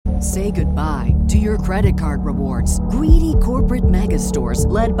Say goodbye to your credit card rewards. Greedy corporate mega stores,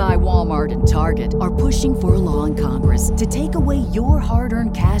 led by Walmart and Target, are pushing for a law in Congress to take away your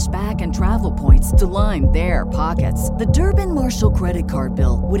hard-earned cash back and travel points to line their pockets. The Durbin-Marshall credit card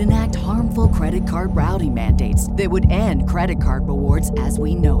bill would enact harmful credit card routing mandates that would end credit card rewards as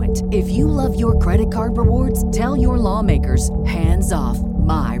we know it. If you love your credit card rewards, tell your lawmakers, hands off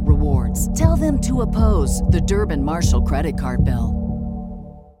my rewards. Tell them to oppose the Durbin-Marshall credit card bill.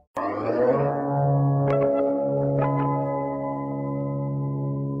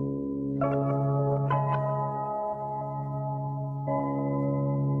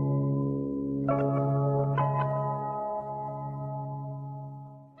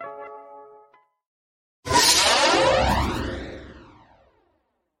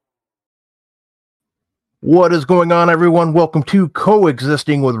 What is going on, everyone? Welcome to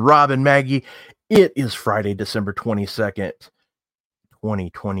Coexisting with Rob and Maggie. It is Friday, December 22nd,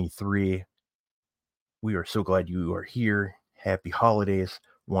 2023. We are so glad you are here. Happy holidays.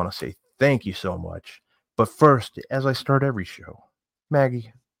 Want to say thank you so much. But first, as I start every show,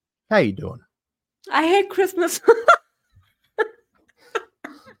 Maggie, how you doing? I hate Christmas.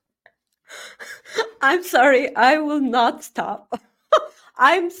 I'm sorry. I will not stop.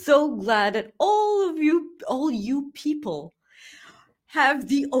 I'm so glad that all you people have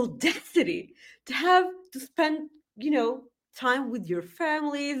the audacity to spend, time with your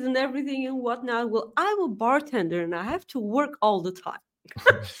families and everything and whatnot. Well, I'm a bartender and I have to work all the time.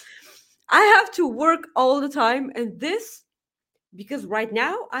 I have to work all the time. And this, because right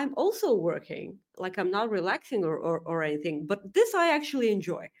now I'm also working, like I'm not relaxing or anything, but this I actually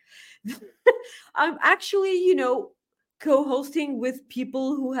enjoy. I'm actually, co-hosting with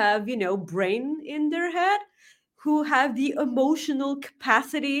people who have, brain in their head, who have the emotional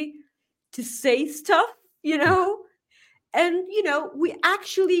capacity to say stuff, and, we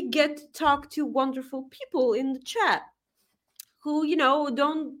actually get to talk to wonderful people in the chat who,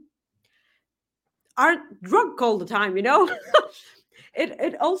 aren't drunk all the time, it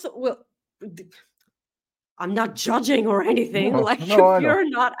also, well, I'm not judging or anything. If you're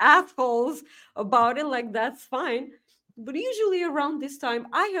not assholes about it, that's fine. But usually around this time,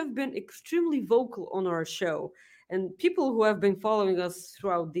 I have been extremely vocal on our show. And people who have been following us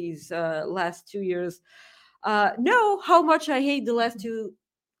throughout these last 2 years know how much I hate the last 2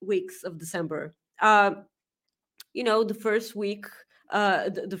 weeks of December. The first week,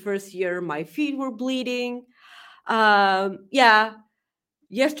 the first year, my feet were bleeding.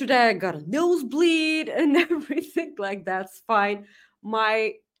 Yesterday I got a nosebleed and everything. That's fine.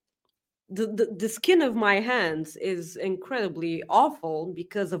 The skin of my hands is incredibly awful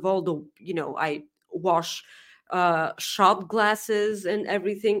because of all the, I wash shot glasses and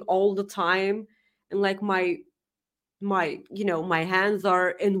everything all the time. And my hands are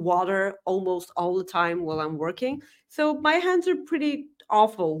in water almost all the time while I'm working. So my hands are pretty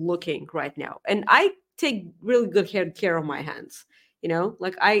awful looking right now. And I take really good care of my hands. I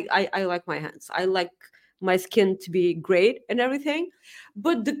like my hands. I like my skin to be great and everything.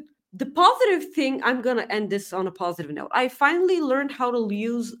 But the positive thing, I'm going to end this on a positive note. I finally learned how to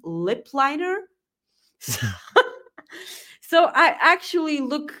use lip liner. So I actually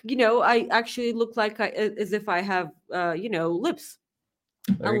look, like as if I have, lips.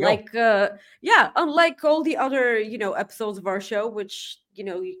 Unlike all the other, episodes of our show, which,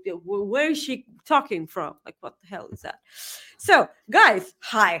 where is she talking from? What the hell is that? So, guys,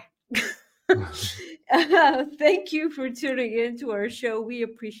 hi. Thank you for tuning in to our show. We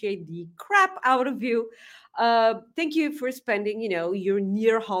appreciate the crap out of you. Thank you for spending, your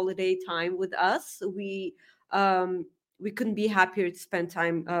near holiday time with us. We couldn't be happier to spend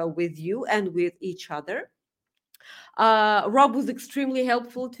time with you and with each other. Rob was extremely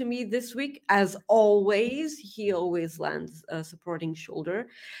helpful to me this week, as always. He always lends a supporting shoulder,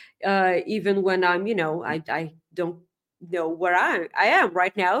 even when I'm, I don't know where I am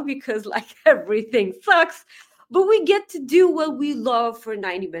right now because everything sucks. But we get to do what we love for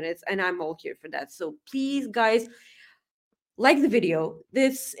 90 minutes, and I'm all here for that. So please, guys, like the video.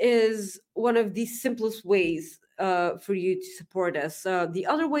 This is one of the simplest ways for you to support us. The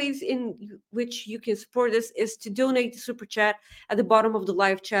other ways in which you can support us is to donate to Super Chat. At the bottom of the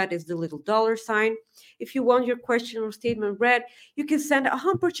live chat is the little $sign. If you want your question or statement read, you can send a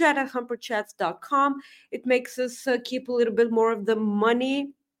humperchat at humperchats.com. It makes us keep a little bit more of the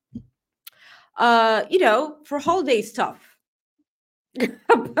money, for holiday stuff.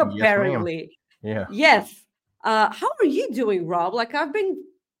 Apparently. Yes, yes. How are you doing, Rob? I've been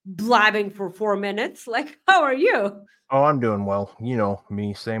blabbing for 4 minutes. How are you? Oh, I'm doing well.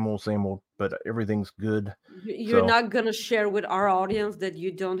 Me, same old, but everything's good. You're So not gonna share with our audience that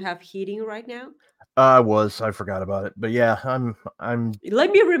you don't have heating right now? I forgot about it, but yeah, I'm Let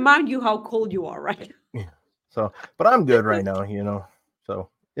me remind you how cold you are right yeah. So, but I'm good right now, So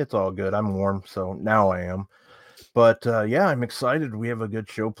it's all good. I'm warm, so now I am. But yeah, I'm excited. We have a good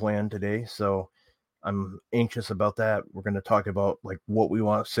show planned today, so I'm anxious about that. We're going to talk about like what we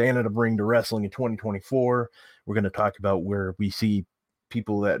want Santa to bring to wrestling in 2024. We're going to talk about where we see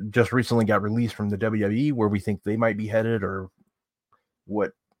people that just recently got released from the WWE, where we think they might be headed, or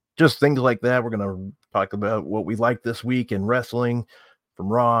what, just things like that. We're going to talk about what we like this week in wrestling from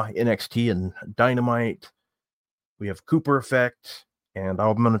Raw, NXT, and Dynamite. We have Cooper Effect, and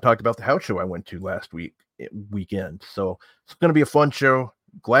I'm going to talk about the house show I went to last weekend. So it's going to be a fun show.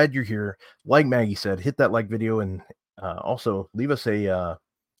 Glad you're here. Like Maggie said, hit that like video, and also leave us a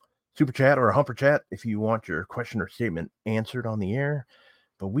super chat or a humper chat if you want your question or statement answered on the air.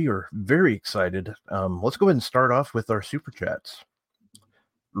 But we are very excited. Let's go ahead and start off with our super chats.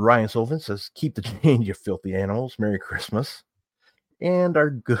 Ryan Sullivan says, "Keep the change, you filthy animals. Merry Christmas." And our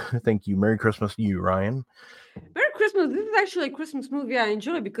good, thank you. Merry Christmas to you, Ryan. Merry Christmas. This is actually a Christmas movie I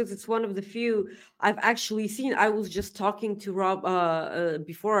enjoy because it's one of the few I've actually seen. I was just talking to Rob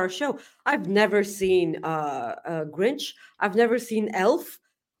before our show. I've never seen Grinch. I've never seen Elf.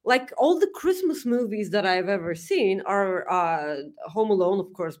 Like all the Christmas movies that I've ever seen are Home Alone,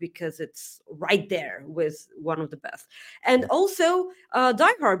 of course, because it's right there with one of the best. And also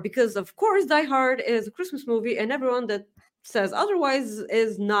Die Hard, because of course Die Hard is a Christmas movie, and everyone that says otherwise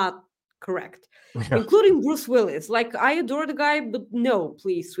is not correct, Yeah. including Bruce Willis. Like, I adore the guy, but no,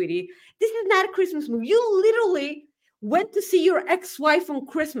 please, sweetie. This is not a Christmas movie. You literally went to see your ex wife on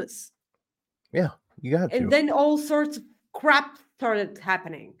Christmas, Yeah, you got and to. then all sorts of crap started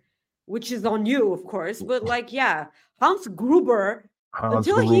happening, which is on you, of course. But, like, yeah, Hans Gruber, Hans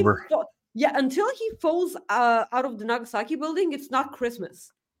until he. Gruber. Yeah, until he falls out of the Nagasaki building, it's not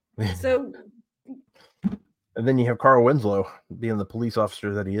Christmas. So, And then you have Carl Winslow being the police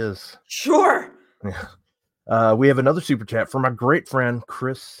officer that he is. sure. Yeah. We have another super chat from my great friend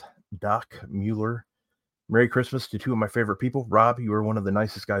Chris Doc Mueller. Merry Christmas to two of my favorite people. Rob, you are one of the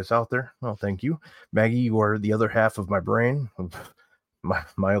nicest guys out there. Well, thank you. Maggie, you are the other half of my brain.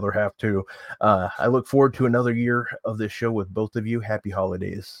 My other half too. I look forward to another year of this show with both of you. Happy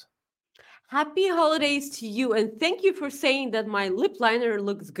holidays. Happy holidays to you, and thank you for saying that my lip liner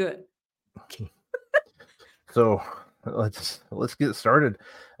looks good. So let's get started.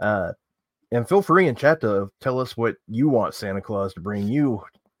 And feel free in chat to tell us what you want Santa Claus to bring you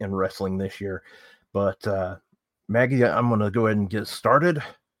in wrestling this year. But Maggie, I'm going to go ahead and get started.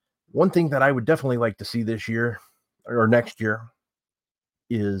 One thing that I would definitely like to see this year or next year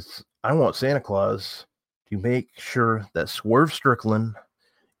is I want Santa Claus to make sure that Swerve Strickland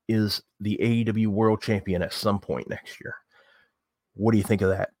is the AEW World Champion at some point next year. What do you think of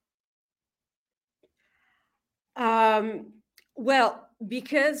that? Well,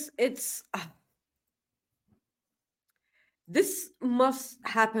 because it's this must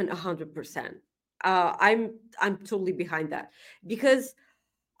happen 100%. I'm totally behind that because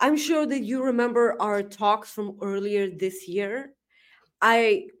I'm sure that you remember our talks from earlier this year.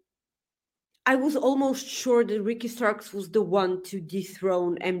 I I was almost sure that Ricky Starks was the one to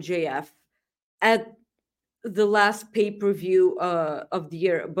dethrone MJF at the last pay-per-view of the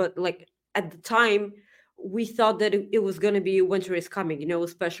year, but like at the time we thought that it was going to be Winter is Coming, a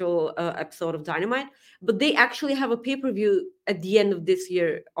special episode of Dynamite, but they actually have a pay-per-view at the end of this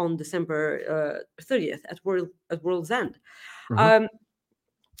year on December 30th at World's End. Mm-hmm. um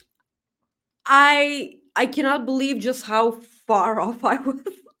I cannot believe just how far off I was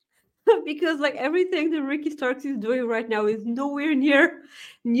because like everything that Ricky Starks is doing right now is nowhere near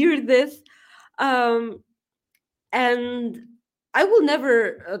this. um and I will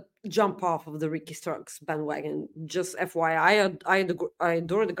never jump off of the Ricky Starks bandwagon. Just FYI, I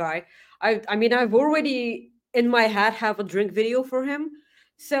adore the guy. I mean, I've already in my head have a drink video for him,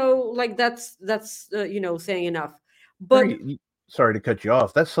 so like that's saying enough. But Sorry to cut you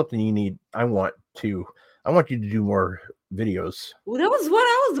off. That's something you need. I want you to do more videos. well, that was what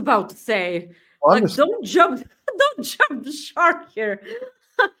I was about to say. Well, I'm Like, just don't jump, don't jump the shark here.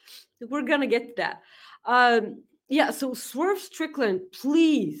 We're gonna get to that. Yeah. So Swerve Strickland,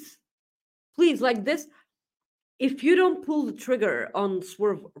 please, like this. If you don't pull the trigger on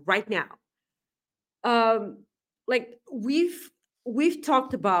Swerve right now, um, like we've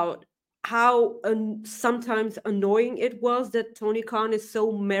talked about how sometimes annoying it was that Tony Khan is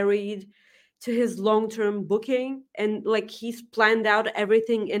so married to his long-term booking, and like he's planned out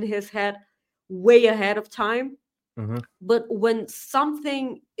everything in his head way ahead of time. Mm-hmm. But when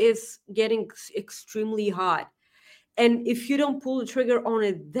something is getting extremely hot, and if you don't pull the trigger on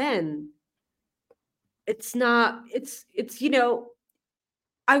it, then it's not. It's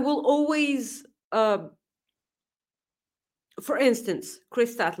I will always. For instance,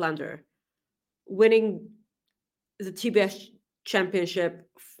 Chris Statlander winning the TBS championship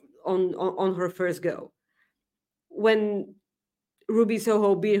on her first go, when Ruby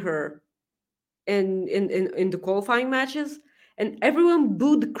Soho beat her in the qualifying matches, and everyone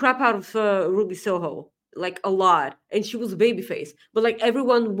booed the crap out of Ruby Soho, like a lot, and she was a babyface, but like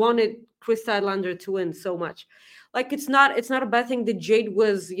everyone wanted Chris Statlander to win so much. Like it's not a bad thing that Jade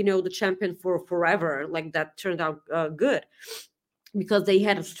was the champion for forever. Like that turned out good because they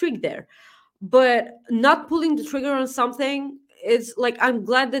had a streak there. But not pulling the trigger on something is like, I'm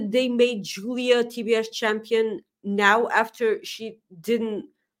glad that they made Julia TBS champion now, after she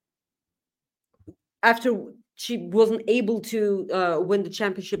wasn't able to win the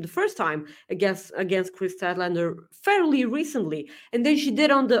championship the first time against Chris Statlander fairly recently, and then she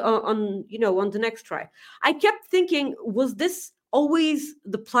did on the next try. I kept thinking, was this always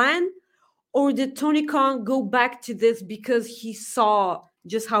the plan, or did Tony Khan go back to this because he saw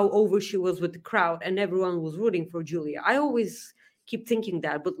just how over she was with the crowd and everyone was rooting for Julia? I always keep thinking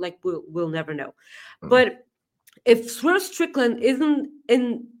that, but like we'll never know. But if Swerve Strickland isn't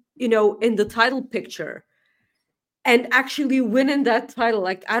in the title picture and actually winning that title,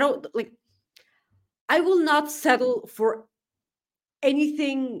 like I will not settle for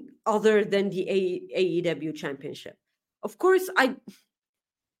anything other than the AEW championship. Of course,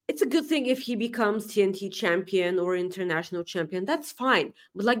 it's a good thing if he becomes TNT champion or international champion. That's fine.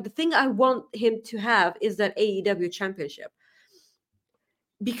 But like the thing I want him to have is that AEW championship.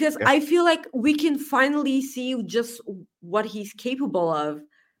 Because Yeah. I feel like we can finally see just what he's capable of.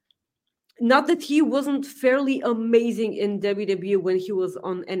 Not that he wasn't fairly amazing in WWE when he was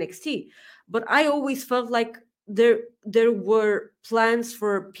on NXT, but I always felt like there were plans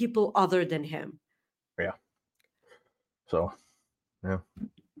for people other than him. Yeah. So, yeah,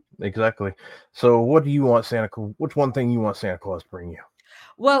 exactly. So, what do you want Santa Claus? What's one thing you want Santa Claus to bring you?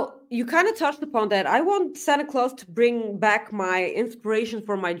 Well, you kind of touched upon that. I want Santa Claus to bring back my inspiration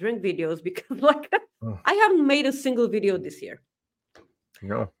for my drink videos because, like, Oh, I haven't made a single video this year.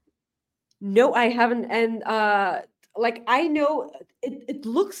 no. No, I haven't. And, like, I know it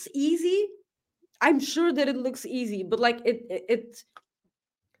looks easy. I'm sure that it looks easy, but like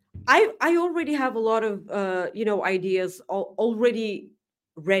I already have a lot of ideas already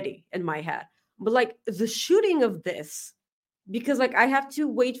ready in my head. But like the shooting of this, because like I have to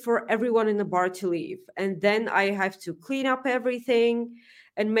wait for everyone in the bar to leave, and then I have to clean up everything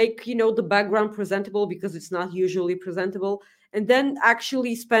and make the background presentable because it's not usually presentable, and then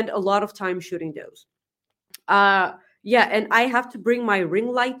actually spend a lot of time shooting those. uh yeah, and I have to bring my ring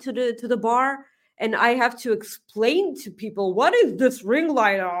light to the bar, and I have to explain to people what is this ring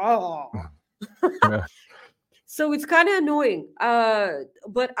light. Oh. Yeah. So it's kind of annoying,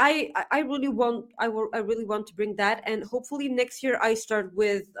 but I really want I really want to bring that, and hopefully next year I start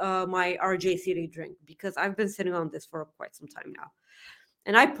with my RJ City drink, because I've been sitting on this for quite some time now,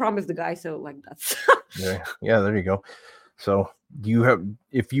 and I promised the guy, so like that's Yeah. Yeah. There you go. So, do you have?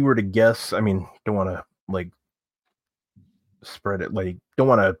 If you were to guess, I mean, don't want to like spread it. Like, don't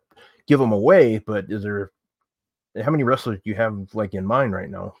want to give them away. But is there? How many wrestlers do you have like in mind right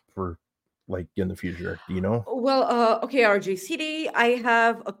now for like in the future? Do you know? well, okay, RJ City. I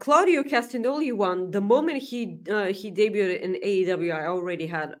have a Claudio Castagnoli one. The moment he debuted in AEW, I already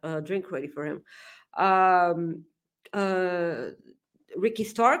had a drink ready for him. Um, uh, Ricky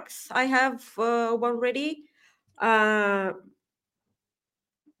Starks, I have one ready. Uh,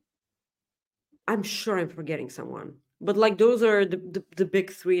 I'm sure I'm forgetting someone, but like those are the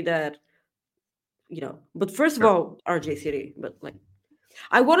big three that But first of Sure. all, RJ City. But like,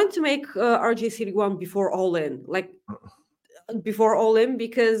 I wanted to make RJ City one before All In, like before All In,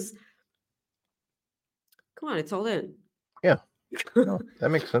 because come on, it's All In. Yeah. No, that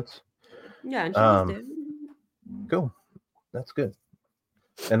makes sense. Yeah, and he was Um, there. cool. That's good.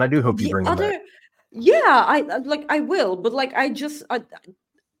 And I do hope you The bring them back. other, yeah, I will, but like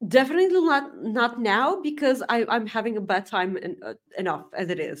definitely not now, because I'm having a bad time enough as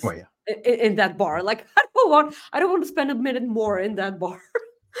it is Oh yeah, in that bar. Like I don't want to spend a minute more in that bar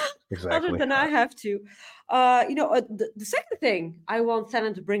other exactly. than I have to. The second thing I want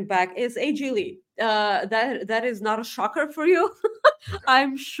Shannon to bring back is AJ Lee. That is not a shocker for you,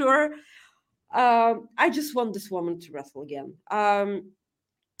 I'm sure. I just want this woman to wrestle again.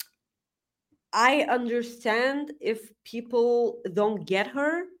 I understand if people don't get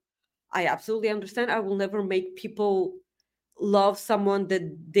her. I absolutely understand. I will never make people love someone that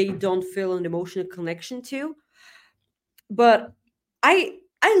they don't feel an emotional connection to. But I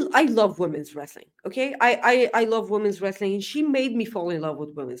love women's wrestling. Okay, I love women's wrestling, and she made me fall in love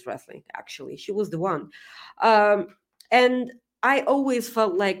with women's wrestling. Actually, she was the one, um, and I always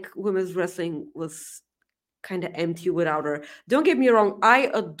felt like women's wrestling was kind of empty without her. Don't get me wrong, I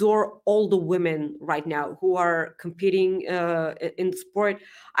adore all the women right now who are competing in sport.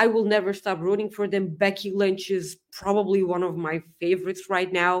 I will never stop rooting for them. Becky Lynch is probably one of my favorites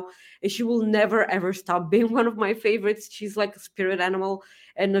right now, and she will never ever stop being one of my favorites. She's like a spirit animal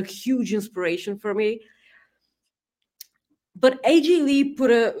and a huge inspiration for me. But AJ Lee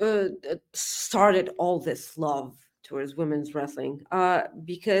put started all this love towards women's wrestling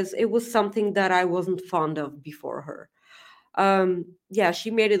because it was something that I wasn't fond of before her. Yeah,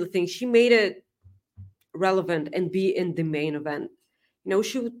 she made it a thing. She made it relevant and be in the main event.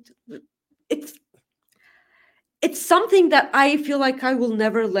 She would. It's it's something that I feel like I will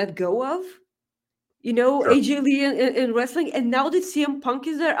never let go of. Sure. AJ Lee in wrestling, and now that CM Punk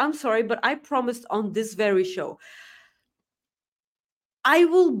is there, I'm sorry, but I promised on this very show I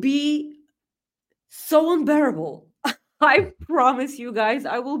will be so unbearable. I promise you guys,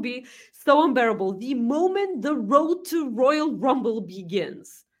 I will be so unbearable. The moment the road to Royal Rumble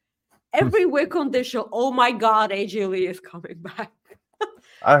begins, every week on this show, oh my God, AJ Lee is coming back.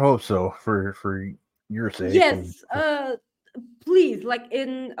 I hope so for your sake. And Yes, please, like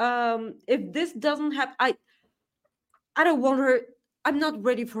in if this doesn't happen, I don't want her. I'm not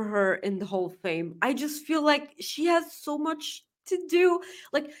ready for her in the Hall of Fame. I just feel like she has so much to do.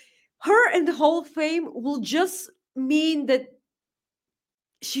 Like her in the Hall of Fame will just mean that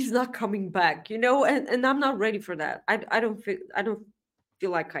she's not coming back, and I'm not ready for that. I don't feel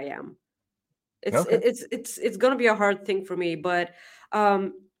like I am. It's okay, it's it's gonna be a hard thing for me, but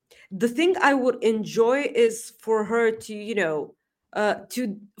um the thing I would enjoy is for her to,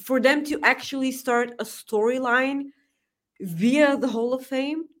 to for them to actually start a storyline via the Hall of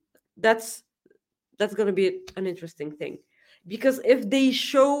Fame. That's gonna be an interesting thing. Because if they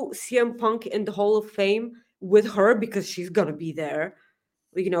show CM Punk in the Hall of Fame with her, because she's gonna be there,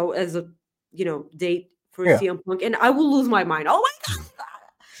 as a date for yeah, CM Punk, and I will lose my mind. Oh my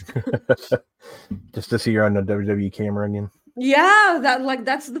just to see her on the WWE camera again. yeah,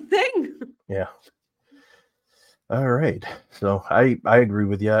 that's the thing. Yeah. All right. So I agree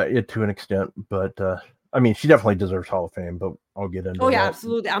with you it to an extent, but I mean she definitely deserves Hall of Fame, but I'll get Oh into yeah, that.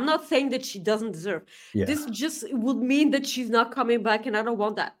 absolutely. I'm not saying that she doesn't deserve. Yeah. This just would mean that she's not coming back, and I don't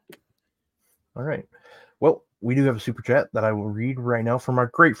want that. All right. Well, we do have a super chat that I will read right now from our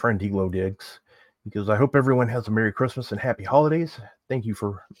great friend Deglo Diggs. Because I hope everyone has a Merry Christmas and Happy Holidays. Thank you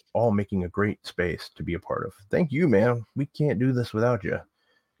for all making a great space to be a part of. Thank you, man. We can't do this without you.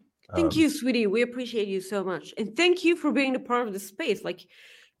 Thank you, sweetie. We appreciate you so much, and thank you for being a part of the space. Like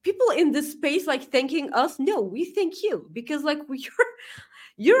people in this space, like thanking us. No, we thank you because like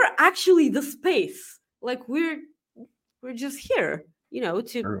you're actually the space. Like we're just here, to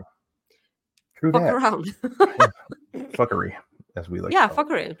True. True fuck that. around. Yeah. Fuckery, as we like Yeah, to call it.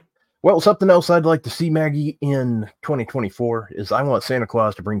 fuck around. Well, something else I'd like to see, Maggie, in 2024 is I want Santa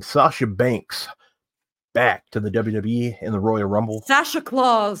Claus to bring Sasha Banks back to the WWE in the Royal Rumble. Sasha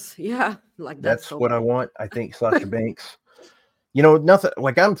Claus. Yeah, like that's That's so what I bad. want. I think Sasha Banks, nothing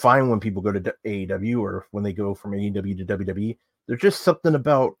like I'm fine when people go to AEW or when they go from AEW to WWE. There's just something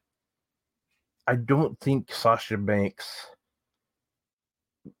about I don't think Sasha Banks.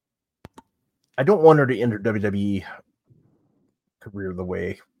 I don't want her to enter WWE career the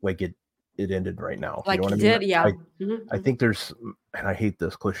way like it ended right now. You know Like what he I mean? did, yeah. I think there's, and I hate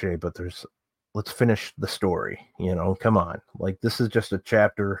this cliche, but let's finish the story. Come on, like this is just a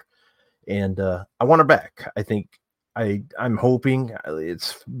chapter, and I want her back. I think I'm hoping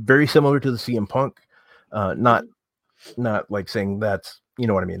it's very similar to the CM Punk, not Mhm. not like saying that's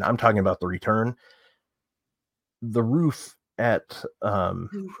what I mean. I'm talking about the return. The roof at The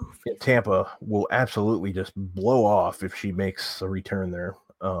roof, in yes. Tampa will absolutely just blow off if she makes a return there.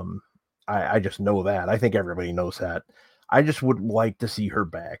 I just know that. I think everybody knows that. I just would like to see her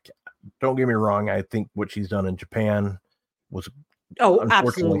back. Don't get me wrong. I think what she's done in Japan was Oh,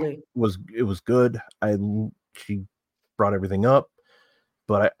 unfortunately absolutely. was good. She brought everything up,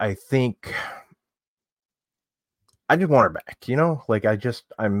 but I think I just want her back. Like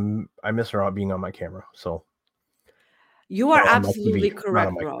I miss her out being on my camera. So You are on my TV, absolutely not on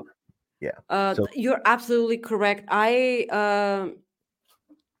correct, my Rob. yeah. So You're absolutely correct.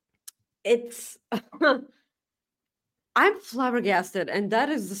 It's I'm flabbergasted, and that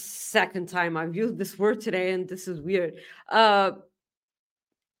is the second time I've used this word today, and this is weird. Uh,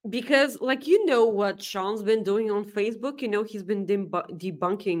 because like what Sean's been doing on Facebook. He's been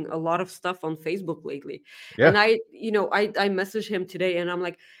debunking a lot of stuff on Facebook lately. Yeah. And I messaged him today, and I'm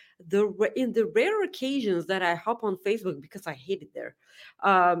like, in the rare occasions that I hop on Facebook, because I hate it there,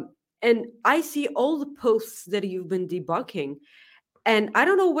 and I see all the posts that you've been debunking, and I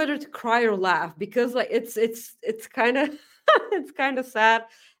don't know whether to cry or laugh, because like it's kind of it's kind of sad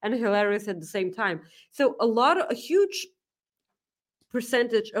and hilarious at the same time. So a huge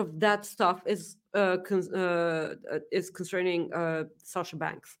percentage of that stuff is concerning Sasha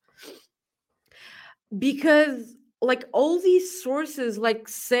Banks, because like all these sources like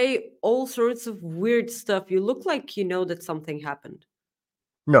say all sorts of weird stuff. You look like you know that something happened.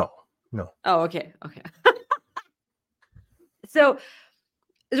 No, no. Oh, okay, okay. So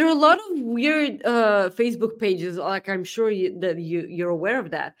there are a lot of weird Facebook pages, like I'm sure you're aware of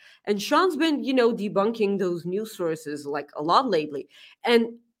that. And Sean's been debunking those news sources like a lot lately.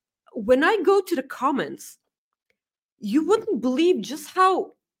 And when I go to the comments, you wouldn't believe just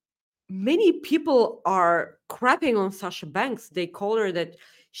how many people are crapping on Sasha Banks. They call her that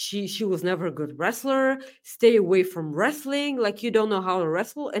she was never a good wrestler. Stay away from wrestling. Like, you don't know how to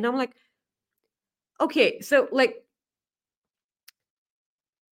wrestle. And I'm like, okay, so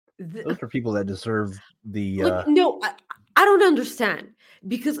Those are people that deserve the no, I don't understand,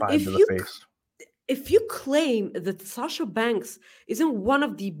 because five to the face. if you claim that Sasha Banks isn't one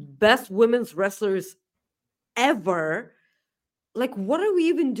of the best women's wrestlers ever, like what are we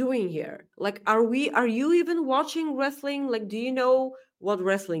even doing here? Like, are you even watching wrestling? Like, do you know what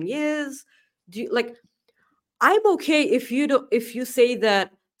wrestling is? Do you, like, I'm okay if you say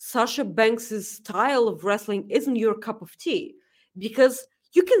that Sasha Banks's style of wrestling isn't your cup of tea, because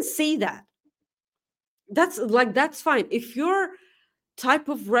you can say that. That's fine. If your type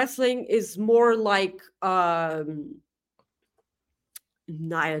of wrestling is more like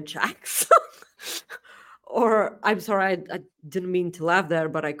Nia Jax, or I'm sorry, I didn't mean to laugh there,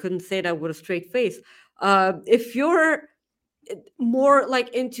 but I couldn't say that with a straight face. If you're more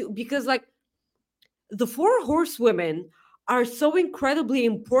like into, because like the four horsewomen are so incredibly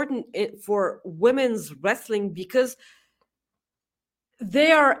important for women's wrestling, because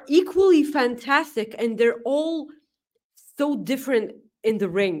they are equally fantastic, and they're all so different in the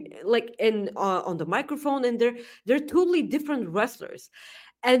ring, like in on the microphone, and they're totally different wrestlers.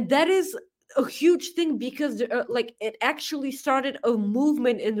 And that is a huge thing, because like it actually started a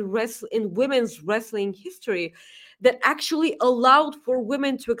movement in women's wrestling history that actually allowed for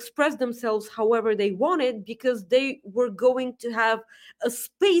women to express themselves however they wanted, because they were going to have a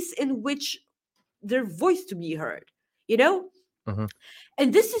space in which their voice to be heard, you know. Mm-hmm.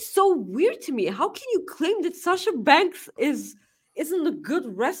 And this is so weird to me. How can you claim that Sasha Banks isn't a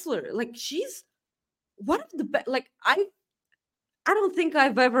good wrestler? Like, she's one of the best. Like, I don't think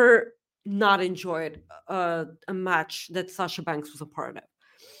I've ever not enjoyed a match that Sasha Banks was a part of.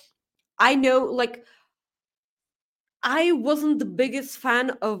 I know, like, I wasn't the biggest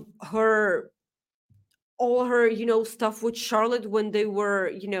fan of her, all her, stuff with Charlotte when they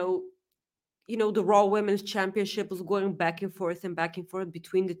were, the Raw Women's Championship was going back and forth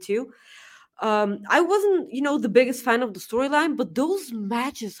between the two. I wasn't, the biggest fan of the storyline, but those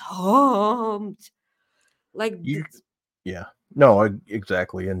matches humped. Like, You, yeah, no,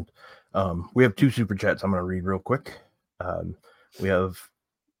 exactly. And we have two super chats I'm going to read real quick. We have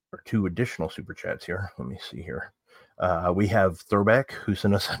two additional super chats here. Let me see here. We have Throwback, who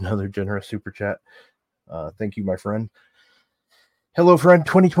sent us another generous super chat. Thank you, my friend. Hello, friend.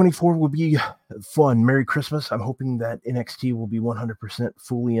 2024 will be fun. Merry Christmas. I'm hoping that NXT will be 100%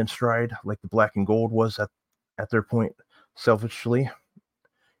 fully in stride, like the Black and Gold was at their point. Selfishly,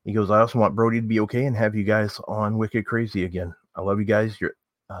 he goes, I also want Brody to be okay and have you guys on Wicked Crazy again. I love you guys.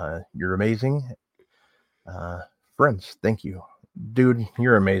 You're amazing. Friends, thank you. Dude,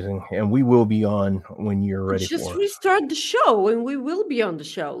 you're amazing. And we will be on when you're ready just for us. restart the show and we will be on the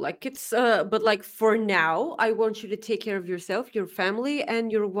show. Like, it's but like for now, I want you to take care of yourself, your family,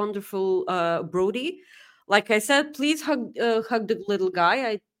 and your wonderful Brody. Like I said, please hug the little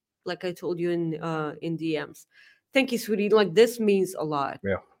guy. I told you in DMs. Thank you, sweetie. Like, this means a lot.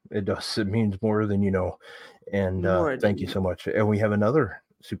 Yeah, it does. It means more than you know. And More thank than you so much. And we have another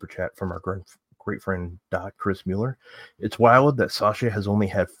super chat from our great friend Chris Mueller. It's wild that Sasha has only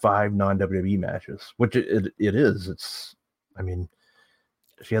had 5 non-WWE matches, which it is. It's, I mean,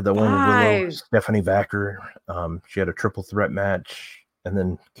 she had that one with Willow, 5. Stephanie Vacker. She had a triple threat match, and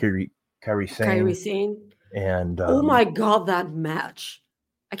then Kairi Kairi Sane, Sane. and Oh my god, that match!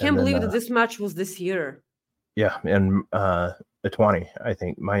 I can't and then believe that this match was this year. yeah, and Atwani, I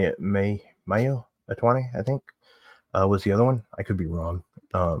think Mayo Atwani, I think was the other one. I could be wrong.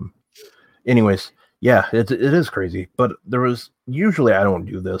 Anyways, yeah, it is crazy. But there was usually I don't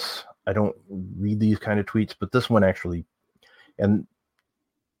do this. I don't read these kind of tweets, but this one actually. And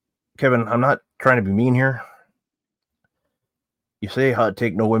Kevin, I'm not trying to be mean here. You say hot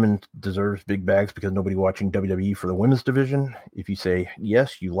take, no women deserves big bags because nobody watching WWE for the women's division. If you say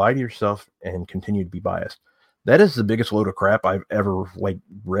yes, you lie to yourself and continue to be biased. That is the biggest load of crap I've ever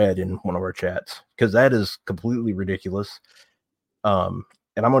read in one of our chats, because that is completely ridiculous. And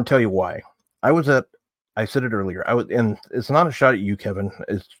I'm going to tell you why. I said it earlier. And it's not a shot at you, Kevin.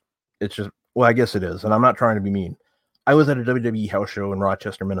 It's just, well, I guess it is. And I'm not trying to be mean. I was at a WWE house show in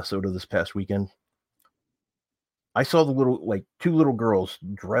Rochester, Minnesota this past weekend. I saw the two little girls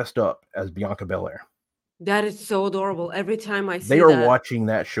dressed up as Bianca Belair. That is so adorable. Every time I see they are watching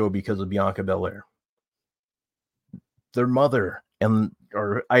that show because of Bianca Belair. Their mother,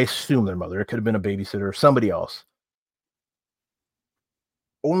 or I assume their mother, it could have been a babysitter or somebody else.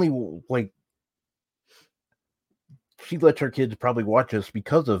 Only she lets her kids probably watch us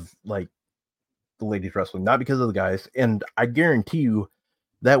because of the ladies wrestling, not because of the guys. And I guarantee you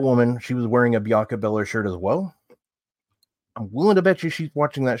that woman, she was wearing a Bianca Belair shirt as well. I'm willing to bet you she's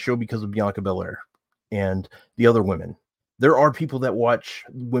watching that show because of Bianca Belair and the other women. There are people that watch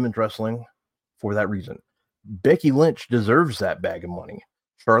women's wrestling for that reason. Becky Lynch deserves that bag of money.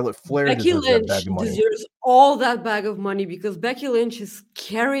 Charlotte Flair deserves that bag of money. Deserves all that bag of money because Becky Lynch is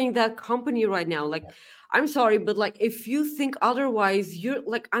carrying that company right now. I'm sorry, but if you think otherwise, you're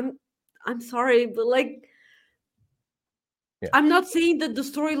I'm sorry, but I'm not saying that the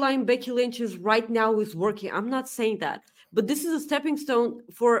storyline Becky Lynch is right now is working. I'm not saying that. But this is a stepping stone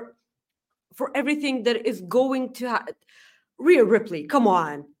for everything that is going to happen. Rhea Ripley, come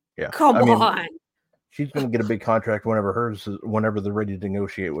on. Yeah. Come on. She's going to get a big contract whenever they're ready to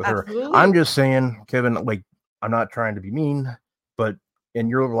negotiate with her. I'm just saying, Kevin, I'm not trying to be mean, and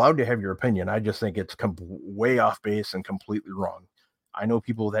you're allowed to have your opinion. I just think it's way off base and completely wrong. I know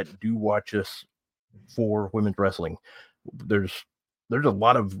people that do watch this for women's wrestling. There's a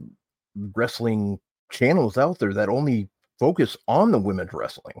lot of wrestling channels out there that only focus on the women's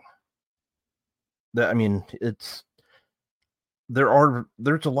wrestling. There's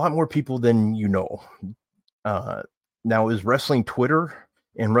a lot more people than you know. Now, is wrestling Twitter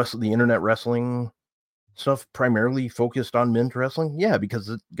and the internet wrestling stuff primarily focused on men's wrestling? Yeah,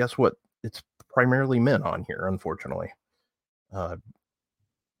 because guess what? It's primarily men on here, unfortunately. And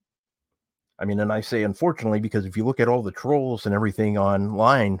I say unfortunately because if you look at all the trolls and everything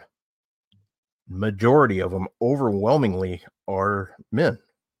online, majority of them overwhelmingly are men.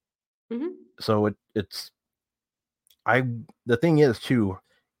 Mm-hmm. So the thing is too,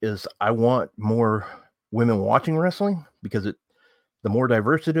 is I want more women watching wrestling because the more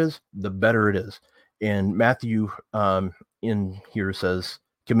diverse it is, the better it is. And Matthew in here says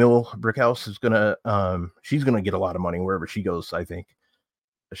Camille Brickhouse is she's gonna get a lot of money wherever she goes. I think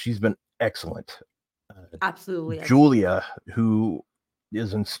she's been excellent. Absolutely. Julia, who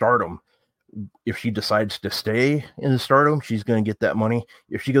is in Stardom, if she decides to stay in Stardom, she's going to get that money.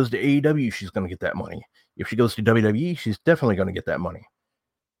 If she goes to AEW, she's going to get that money. If she goes to WWE, she's definitely going to get that money.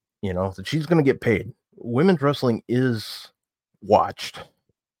 She's going to get paid. Women's wrestling is watched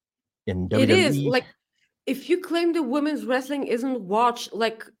in WWE. It is. If you claim that women's wrestling isn't watched,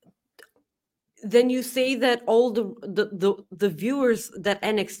 then you say that all the viewers that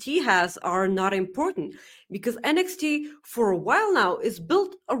NXT has are not important, because NXT for a while now is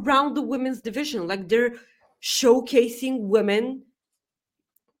built around the women's division. They're showcasing women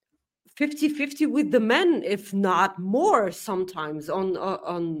 50-50 with the men, if not more sometimes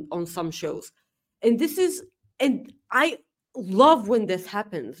on some shows. And I love when this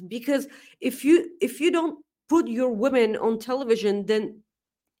happens, because if you don't put your women on television, then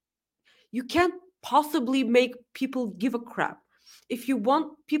you can't possibly make people give a crap. If you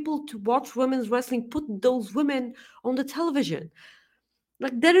want people to watch women's wrestling, put those women on the television.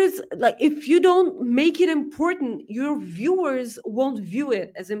 If you don't make it important, your viewers won't view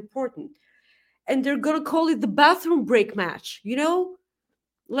it as important. And they're going to call it the bathroom break match, all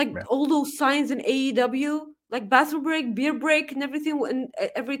those signs in AEW, bathroom break, beer break, and everything. And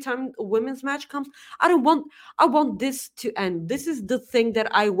every time a women's match comes, I want this to end. This is the thing that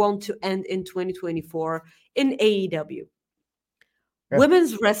I want to end in 2024 in AEW. Yeah.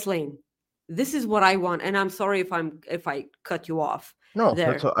 Women's wrestling. This is what I want. And I'm sorry if I cut you off. No,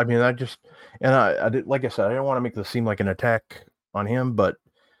 there. I did, like I said, I didn't want to make this seem like an attack on him, but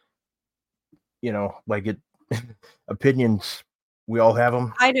opinions, we all have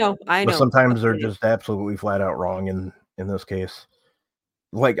them. I know. But sometimes they're just absolutely flat out wrong in this case.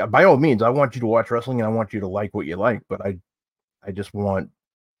 By all means, I want you to watch wrestling and I want you to like what you like, but I just want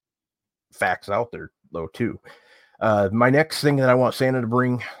facts out there though too. My next thing that I want Santa to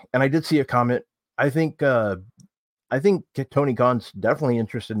bring, and I did see a comment. I think Tony Khan's definitely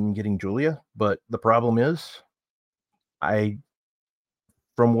interested in getting Julia, but the problem is,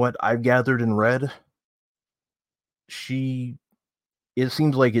 from what I've gathered and read, it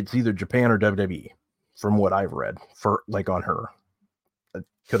seems like it's either Japan or WWE. From what I've read, for like on her,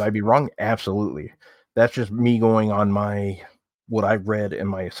 could I be wrong? Absolutely. That's just me going on what I've read and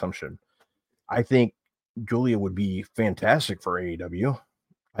my assumption. I think Julia would be fantastic for AEW.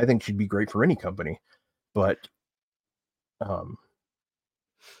 I think she'd be great for any company, but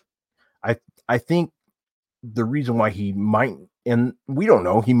I think the reason why he might, and we don't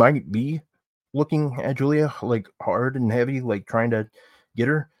know, he might be looking at Julia like hard and heavy, like trying to get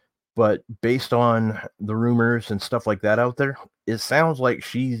her. But based on the rumors and stuff like that out there, it sounds like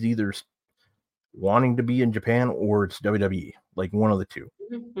she's either wanting to be in Japan or it's WWE, like one of the two.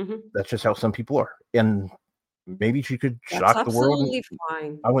 Mm-hmm. That's just how some people are. And maybe she could That's shock the world. absolutely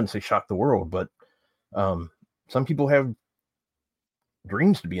fine. I wouldn't say shock the world, but some people have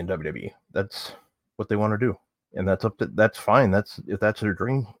dreams to be in WWE. That's what they want to do. And that's fine. If that's their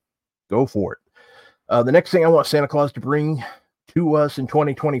dream, go for it. The next thing I want Santa Claus to bring to us in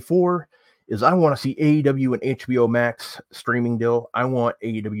 2024 is I want to see AEW and HBO Max streaming deal. I want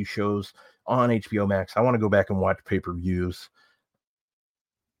AEW shows on HBO Max. I want to go back and watch pay-per-views.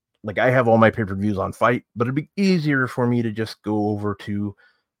 Like, I have all my pay-per-views on Fight, but it'd be easier for me to just go over to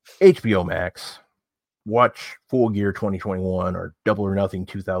HBO Max, watch Full Gear 2021 or Double or Nothing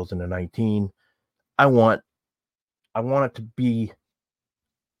 2019. I want it to be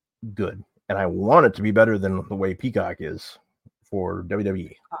good, and I want it to be better than the way Peacock is for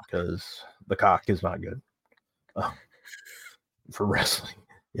WWE, because the cock is not good for wrestling.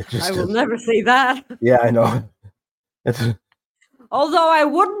 I will never say that. Yeah, I know. Although I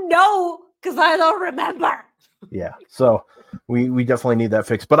wouldn't know because I don't remember. Yeah, so we definitely need that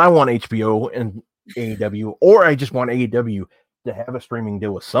fixed. But I want HBO and AEW, or I just want AEW to have a streaming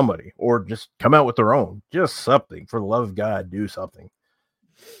deal with somebody, or just come out with their own. Just something. For the love of God, do something.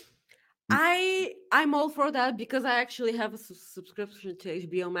 I'm all for that because I actually have a subscription to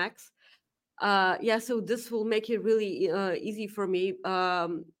HBO Max. Yeah, so this will make it really easy for me. I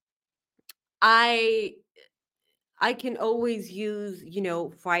can always use,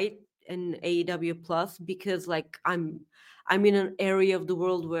 Fight and AEW Plus because like I'm in an area of the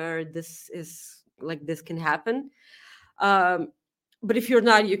world where this can happen. But if you're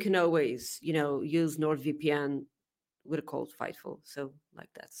not, you can always, use NordVPN with a code Fightful. So like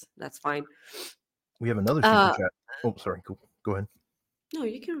that's fine. We have another super chat. Oh, sorry. Cool. Go ahead. No,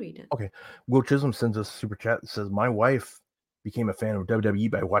 you can read it. Okay. Will Chisholm sends us a super chat that says, my wife became a fan of WWE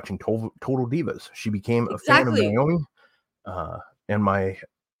by watching Total Divas. She became a fan of Naomi. And I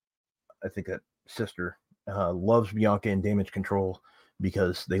think that sister loves Bianca and Damage Control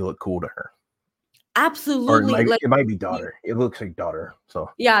because they look cool to her. Absolutely. Or it might be daughter. It looks like daughter.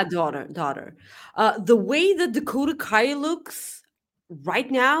 So yeah, daughter. The way that Dakota Kai looks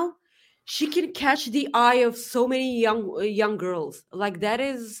right now, she can catch the eye of so many young girls. Like that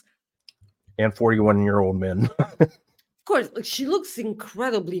is, and 41-year-old men. Of course, like she looks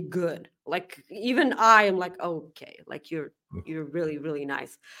incredibly good. Like even I am like, oh, okay, like you're really, really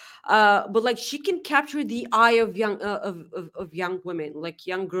nice. But like she can capture the eye of young of young women, like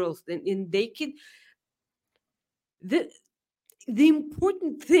young girls, and they can. The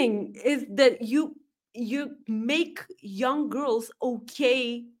important thing is that you make young girls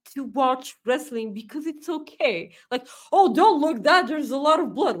okay to watch wrestling because it's okay. Like, oh, don't look that there's a lot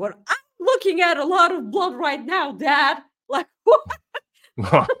of blood. Well, I'm looking at a lot of blood right now, Dad. Like, what?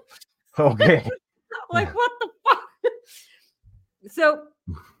 Okay. Like, what the fuck? So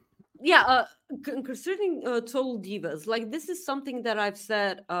yeah, concerning Total Divas, like this is something that I've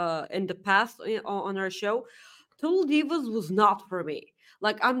said in the past on our show. Total Divas was not for me.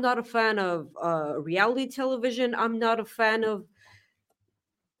 Like, I'm not a fan of reality television. I'm not a fan of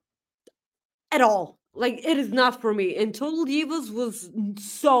at all. Like, it is not for me. And Total Divas was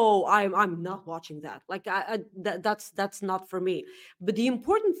so I'm not watching that. Like, that's not for me. But the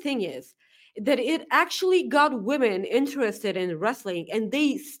important thing is that it actually got women interested in wrestling, and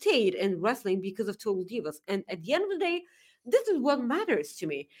they stayed in wrestling because of Total Divas. And at the end of the day, this is what matters to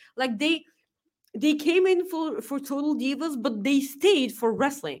me. Like they came in for Total Divas, but they stayed for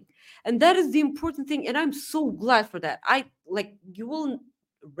wrestling. And that is the important thing. And I'm so glad for that. You will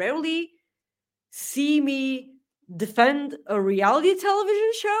rarely see me defend a reality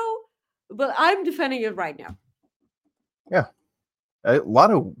television show, but I'm defending it right now. Yeah. A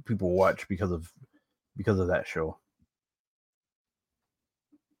lot of people watch because of that show.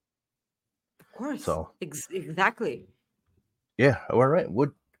 course. So Exactly. yeah, all right.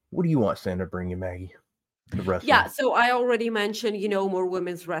 What do you want Santa to bring you, Maggie, to Yeah, wrestling? so I already mentioned, more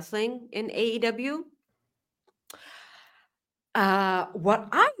women's wrestling in AEW. What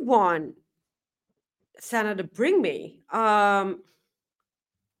I want Santa to bring me, I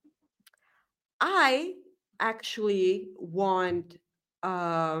actually want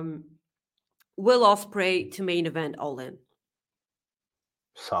um, Will Ospreay to main event All In.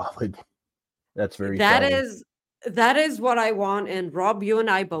 Solid. That's very That solid. is that is what I want, and Rob, you and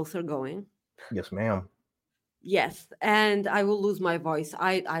I both are going. Yes, ma'am. Yes, and I will lose my voice.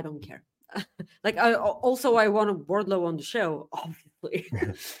 I don't care. Like I want a Wardlow on the show, obviously.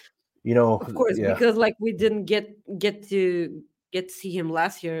 You know, Of course, yeah, because like we didn't get to see him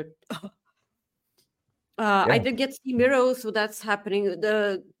last year. I yeah, did get to see Miro, so that's happening.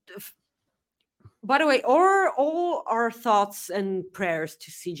 By the way, all our thoughts and prayers to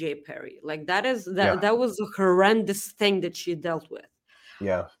CJ Perry. Like yeah, that was a horrendous thing that she dealt with.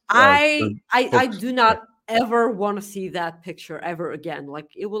 yeah. For I folks, do yeah, not ever want to see that picture ever again. Like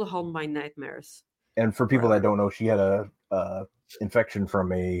it will haunt my nightmares and for people that forever. don't know, she had a infection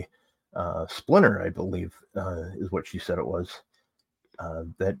from a splinter, I believe, is what she said it was.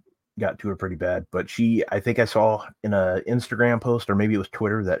 That got to her pretty bad. But I think I saw in a Instagram post, or maybe it was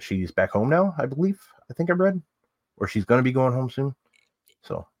Twitter, that she's back home now. I believe. I think I read, or she's going to be going home soon.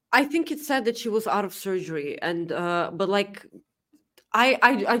 So I think it said that she was out of surgery, and but like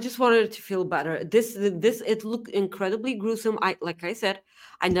I just wanted it to feel better. This it looked incredibly gruesome. Like I said,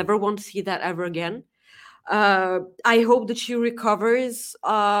 I never want to see that ever again. I hope that she recovers.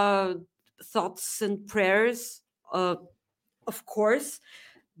 Thoughts and prayers, of course.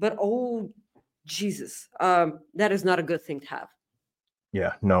 But oh Jesus, that is not a good thing to have.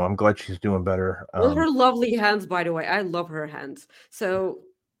 yeah, no, I'm glad she's doing better. With her lovely hands, by the way, I love her hands. So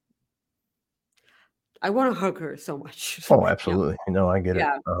I want to hug her so much Oh, right now. absolutely. No, I get it.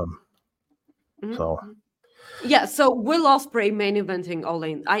 Yeah. So Mhm. Yeah, so Will Ospreay main eventing All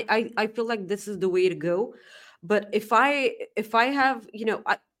In. I feel like this is the way to go. But if I have,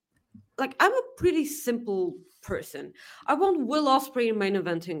 I'm a pretty simple person. I want Will Ospreay main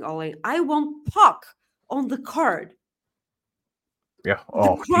eventing All In. I want Puck on the card. yeah. The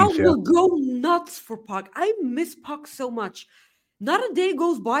Oh, geez, crowd yeah. will go nuts for Puck. I miss Puck so much. Not a day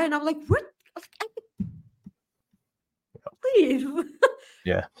goes by and I'm like, what? Please.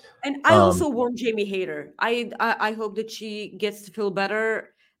 Yeah. And I also want Jamie Hayter. I hope that she gets to feel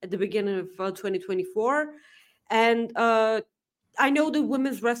better at the beginning of 2024. And I know the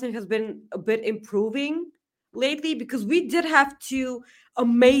women's wrestling has been a bit improving lately because we did have two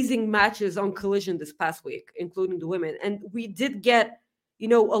amazing matches on Collision this past week, including the women, and we did get a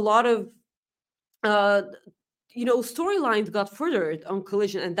lot of uh storylines got furthered on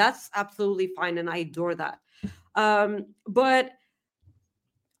Collision, and that's absolutely fine, and I adore that. But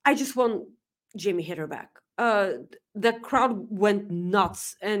I just want Jamie Hitter back. The crowd went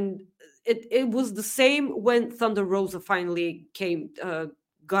nuts, and it was the same when Thunder Rosa finally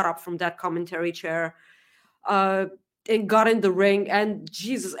got up from that commentary chair, uh, and got in the ring. And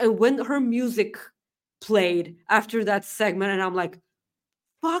Jesus, and when her music played after that segment, and I'm like,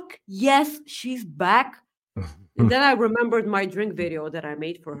 "Fuck yes, she's back." And then I remembered my drink video that I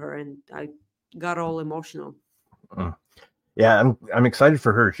made for her, and I got all emotional. Yeah, I'm excited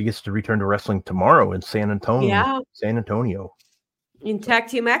for her. She gets to return to wrestling tomorrow in San Antonio. Yeah, San Antonio. in tag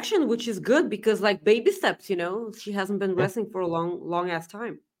team action, which is good because like baby steps, she hasn't been Yeah, wrestling for a long ass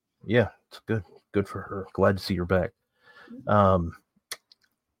time. yeah, it's good. Good for her. Glad to see her back. Mm. Um,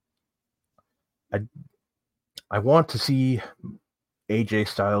 I I want to see AJ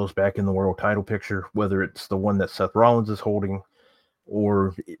Styles back in the world title picture, whether it's the one that Seth Rollins is holding,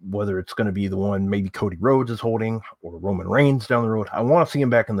 or whether it's going to be the one maybe Cody Rhodes is holding, or Roman Reigns down the road. I want to see him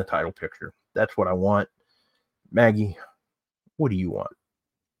back in the title picture. That's what I want. Maggie, what do you want?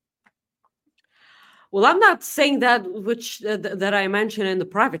 Well, I'm not saying that which that I mentioned in the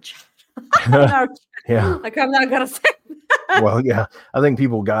private chat. In our Yeah. like I'm not gonna say that. Well, yeah. I think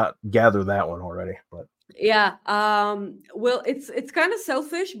people gather that one already, but Yeah. Well, it's kind of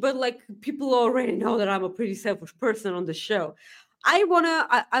selfish, but like people already know that I'm a pretty selfish person on the show. I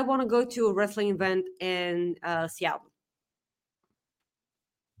wanna go to a wrestling event in Seattle.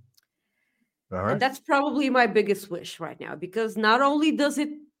 all And right. that's probably my biggest wish right now because not only does it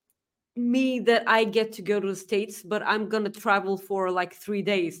mean that I get to go to the States, but I'm gonna travel for like 3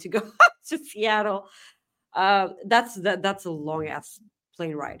 days to go to Seattle. That's a long ass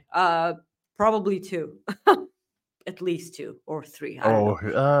plane ride. Probably two, at least 2 or 3. I don't Oh,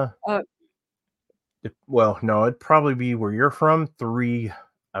 know. Uh, well, no, it'd probably be where you're from. 3,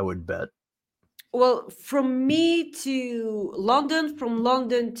 I would bet. Well, from me to London, from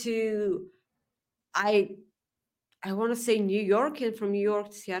London to I I want to say New York, and from New York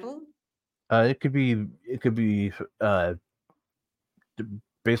to Seattle. It could be uh, d-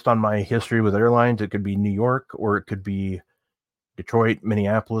 based on my history with airlines. It could be New York, or it could be Detroit,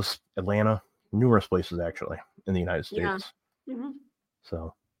 Minneapolis, Atlanta, numerous places actually in the United Yeah. States. Mhm.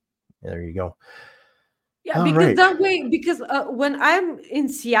 So there you go. Yeah, All because right. that way, because when I'm in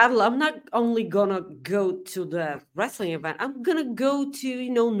Seattle, I'm not only gonna go to the wrestling event, I'm gonna go to,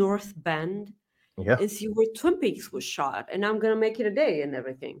 North Bend Yeah, and see where Twin Peaks was shot, and I'm gonna make it a day and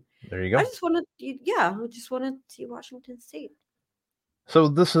everything. there you I go. just want to, yeah, I just want to see Washington State. So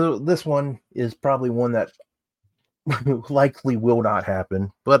this one is probably one that likely will not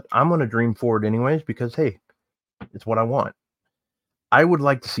happen, but I'm gonna dream for it anyways because hey, it's what I want. I would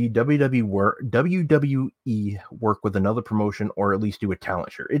like to see WWE work with another promotion or at least do a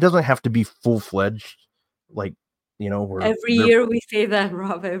talent share. It doesn't have to be full fledged, like where Every they're. year we say that,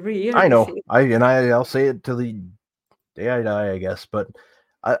 Rob. Every year I we say know I'll say it till the day I die, I guess. But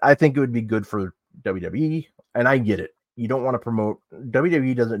I think it would be good for WWE, and I get it. You don't want to promote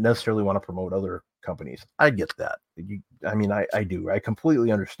WWE doesn't necessarily want to promote other companies. I get that. I mean, I do. I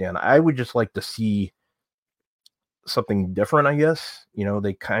completely understand. I would just like to see something different. I guess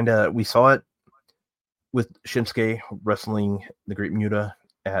they we saw it with Shinsuke wrestling the Great Muta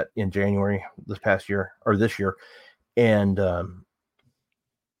in January this year, and I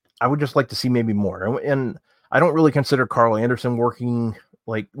would just like to see maybe more. And I don't really consider Carl Anderson working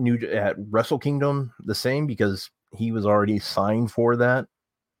like new at Wrestle Kingdom the same because he was already signed for that,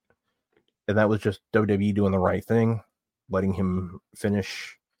 and that was just WWE doing the right thing, letting him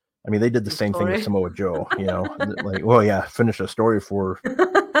finish. I mean, they did the the same thing with story. Samoa Joe, like, well, yeah, finish a story for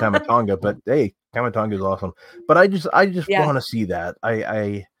Tamatonga, but hey, Tamatonga is awesome. But I just Yeah. want to see that.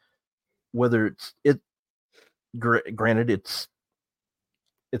 I whether granted it's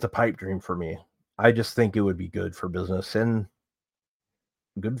a pipe dream for me. I just think it would be good for business and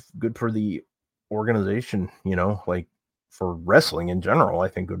good for the organization, like for wrestling in general, I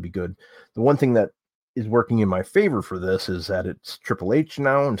think would be good. The one thing that is working in my favor for this is that it's Triple H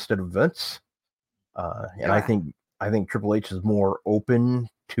now instead of Vince. And I Yeah. think Triple H is more open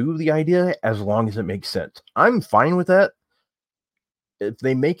to the idea as long as it makes sense. I'm fine with that. If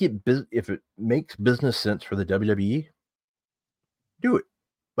it makes business sense for the WWE, do it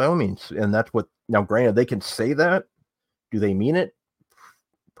by all means. And that's what now. Granted, they can say that. Do they mean it?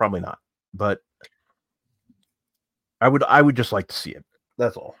 Probably not. But I would just like to see it.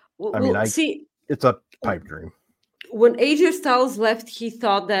 That's all. Well, I mean, see, it's a pipe dream. when AJ Styles left, he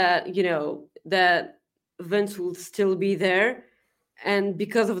thought that, that Vince would still be there. And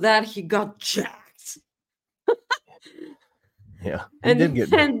because of that, he got jacked. Yeah, he And did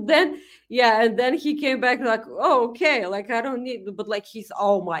get. and then yeah, and then he came back like, oh, okay, like I don't need, but like he's,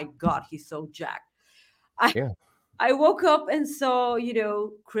 oh my god, he's so jacked. I Yeah. I woke up and saw,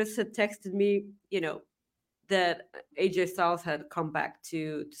 Chris had texted me, that AJ Styles had come back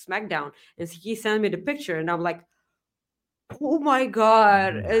to SmackDown, and he sent me the picture, and I'm like, oh my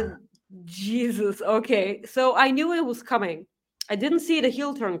god, Jesus. Okay, so I knew it was coming. I didn't see the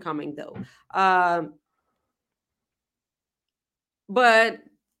heel turn coming though. Um, but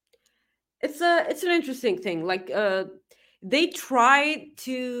it's an interesting thing. Like they tried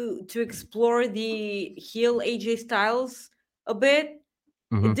to explore the heel AJ Styles a bit. It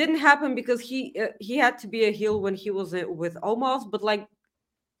Mm-hmm. didn't happen because he had to be a heel when he was with Omos, but like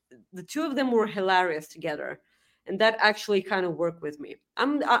the two of them were hilarious together, and that actually kind of worked with me.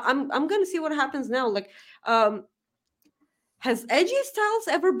 I'm gonna see what happens now. Like, um, has AJ Styles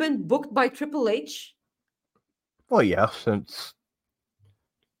ever been booked by Triple H? Well, yeah,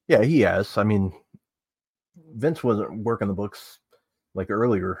 he has. I mean, Vince wasn't working the books like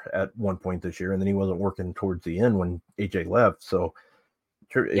earlier at one point this year, and then he wasn't working towards the end when AJ left. So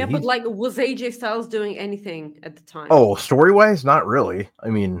Yeah, but he's like, was AJ Styles doing anything at the time? story wise, not really. I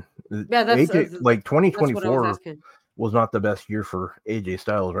mean, Yeah, AJ like that's what I was 2024 asking. was not the best year for AJ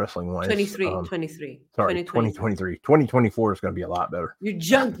Styles wrestling wise. Sorry, 2023. 2024 is going to be a lot better. You're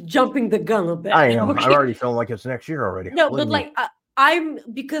jumping the gun a bit. I am. I'm Okay. already feeling like it's next year already. No, Believe but me. like I'm,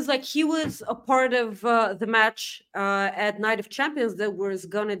 because like he was a part of the match at Night of Champions that was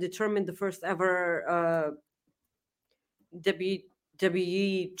gonna determine the first ever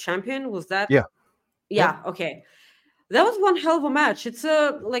WWE champion. Was that? Yeah. Yep. Yeah. Okay. That was one hell of a match. It's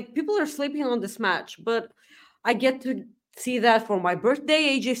a, like, people are sleeping on this match, but I get to see that for my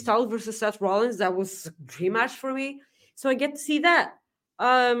birthday. AJ Styles versus Seth Rollins. That was a dream match for me. So I get to see that.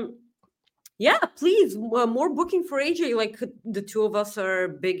 Um, Yeah, please, more booking for AJ. Like the two of us are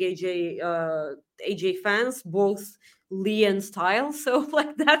big AJ fans, both Lee and Styles. So like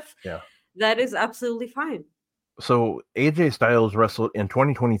Yeah. that is absolutely fine. So AJ Styles wrestled in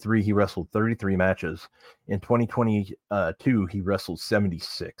 2023. He wrestled 33 matches. In 2022, he wrestled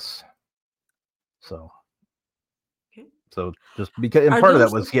 76. So, Okay. just because, and Are part of that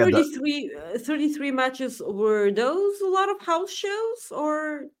those was he had the 33 matches, were those a lot of house shows,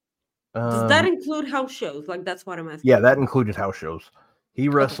 or does that um include house shows? Like that's what I'm yeah, asking. that included house shows. He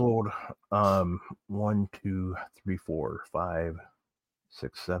Okay. wrestled 1, 2, 3, 4, 5,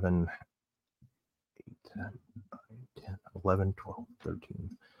 6, 7, 8, 10, 10, 11, 12,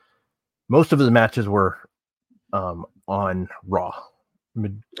 13. Most of his matches were on Raw. Okay.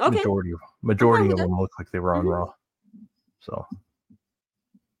 I'm fine Majority with of that. them look like they were on Hmm. Raw. So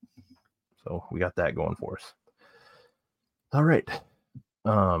we got that going for us. All right.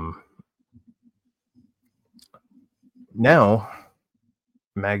 Now,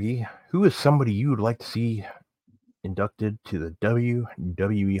 Maggie, who is somebody you would like to see inducted to the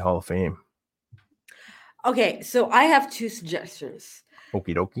WWE Hall of Fame? Okay, so I have two suggestions.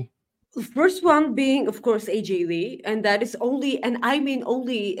 Okie dokie. The first one being, of course, AJ Lee, and that is only, and I mean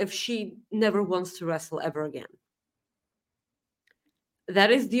only if she never wants to wrestle ever again.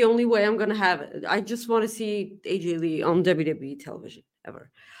 That is the only way I'm gonna have it. I just want to see AJ Lee on WWE television ever.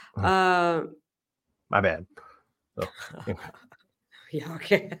 Uh, My bad. So, yeah,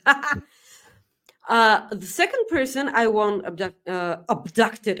 okay. The second person I want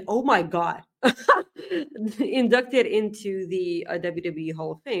abducted. Oh my god, inducted into the WWE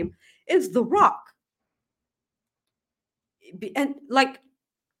Hall of Fame is The Rock. And like,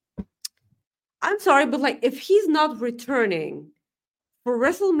 I'm sorry, but like, if he's not returning for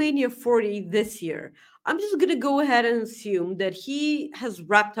WrestleMania 40 this year, I'm just gonna go ahead and assume that he has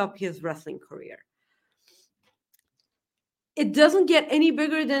wrapped up his wrestling career. It doesn't get any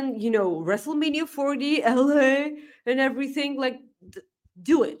bigger than, WrestleMania 40, LA, and everything. Like,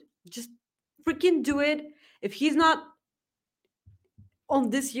 do it. Just freaking do it. If he's not on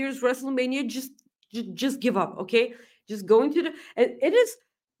this year's WrestleMania, just give up, okay? Just go into the. And it is,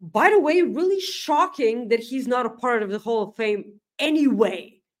 by the way, really shocking that he's not a part of the Hall of Fame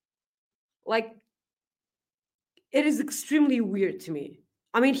anyway. Like, it is extremely weird to me.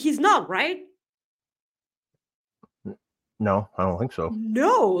 I mean, he's not, right? no, I don't think so.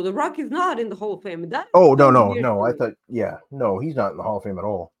 No, The Rock is not in the Hall of Fame. That is Oh, no, so no, weird no. to I me. thought, yeah, no, he's not in the Hall of Fame at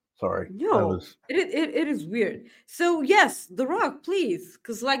all. Sorry. I No, was, it is weird. So yes, The Rock, please,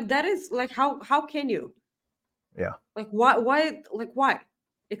 because like that is like how can you yeah. like why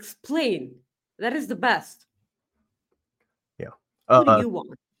explain? That is the best. Yeah. Who do you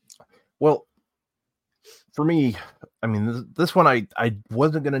want? Well, for me, I mean, this one I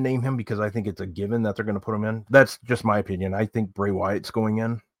wasn't going to name him because I think it's a given that they're going to put him in. That's just my opinion. I think Bray Wyatt's going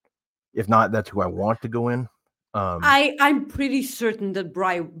in. If not, that's who I want to go in. I'm pretty certain that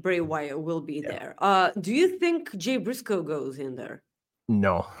Bray Wyatt will be Yeah. there. Do you think Jay Briscoe goes in there?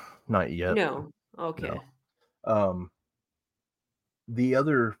 No, not yet. No. Okay. No. Um, the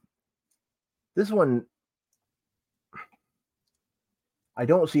other, this one, I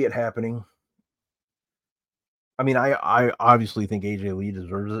don't see it happening. I mean, I obviously think AJ Lee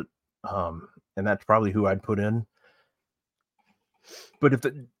deserves it. And that's probably who I'd put in. But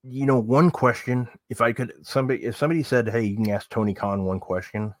one question, if somebody said, hey, you can ask Tony Khan one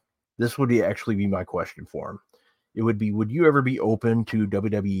question, this would actually be my question for him. It would be, would you ever be open to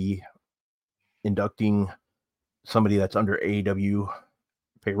WWE inducting somebody that's under AEW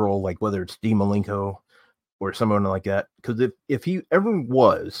payroll, like whether it's Dean Malenko or someone like that? Because if he ever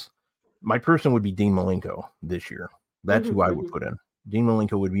was, my person would be Dean Malenko this year. That's who I would put in. Dean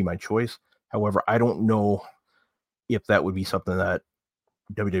Malenko would be my choice. However, I don't know if that would be something that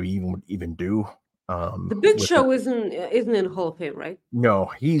WWE would even do. The Big Show isn't in Hall of Fame, right? No,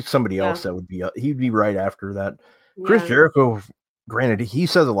 he's somebody Yeah. else that would be. He'd be right after that. Chris Yeah. Jericho, granted, he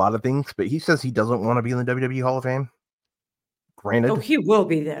says a lot of things, but he says he doesn't want to be in the WWE Hall of Fame. Granted, Oh, he will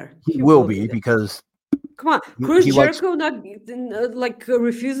be there. he will be there. because Come on, Chris he likes. Jericho not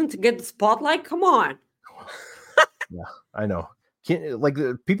refusing to get the spotlight. Come on. Yeah, I know.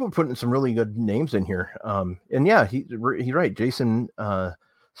 People are putting some really good names in here. And yeah, he's right. Jason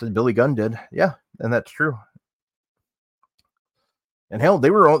said Billy Gunn did. Yeah, and that's true. And hell,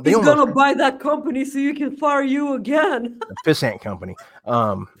 He's gonna buy that company so you can fire you again. Pissant Company.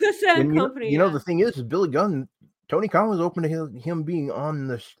 Pissant Company. The thing is Billy Gunn. Tony Khan was open to him being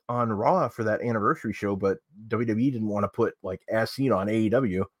on Raw for that anniversary show, but WWE didn't want to put like as seen on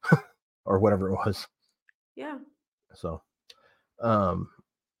AEW or whatever it was. Yeah. So,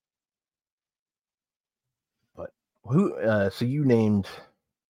 Who? So you named.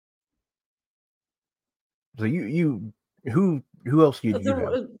 So you who else did you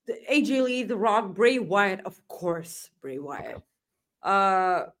have? The AJ Lee, The Rock, Bray Wyatt, of course, Bray Okay. Wyatt.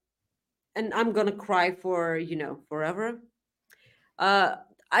 Uh, and I'm gonna cry for forever. Uh,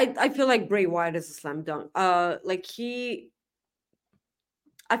 I feel like Bray Wyatt is a slam dunk. I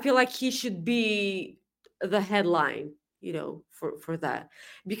feel like he should be the headline, for that,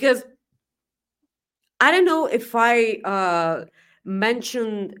 because I don't know if I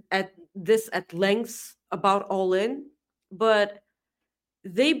mentioned at length about All In, but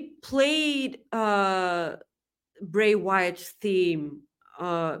they played Bray Wyatt's theme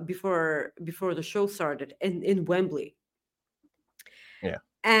before the show started in Wembley, Yeah.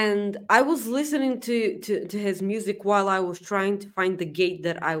 and I was listening to his music while I was trying to find the gate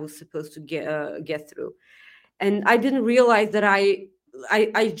that I was supposed to get through, and I didn't realize that I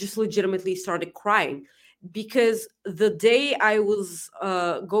just legitimately started crying, because the day I was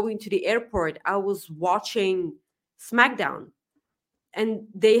going to the airport, I was watching SmackDown, and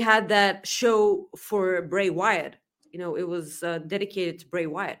they had that show for Bray Wyatt. It was dedicated to Bray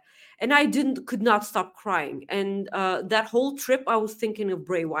Wyatt, and I didn't could not stop crying. And that whole trip, I was thinking of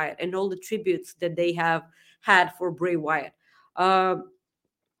Bray Wyatt and all the tributes that they have had for Bray Wyatt. Um,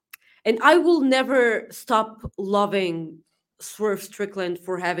 and I will never stop loving Swerve Strickland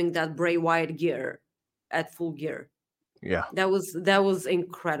for having that Bray Wyatt gear at Full Gear. Yeah. That was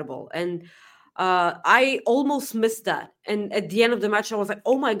incredible, and I almost missed that. And at the end of the match, I was like,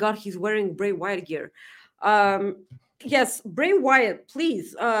 "Oh my god, he's wearing Bray Wyatt gear." Um, yes, Bray Wyatt,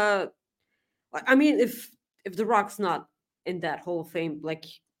 please. I mean, if The Rock's not in that Hall of Fame, like,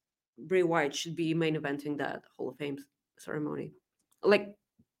 Bray Wyatt should be main eventing that Hall of Fame ceremony. Like,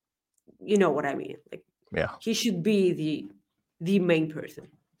 you know what I mean? Like, Yeah. he should be the main person.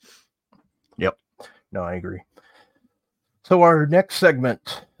 Yep. No, I agree. So our next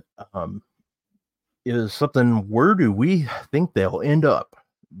segment um, is something. Where do we think they'll end up?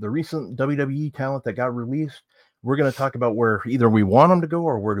 The recent WWE talent that got released. We're going to talk about where either we want them to go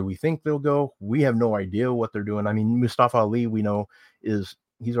or where do we think they'll go. We have no idea what they're doing. I mean, Mustafa Ali, we know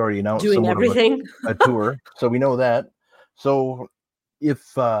he's already announced Doing somewhat of everything. a tour, so we know that. So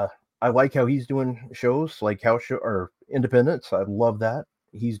if I like how he's doing shows like house show or independence, I love that.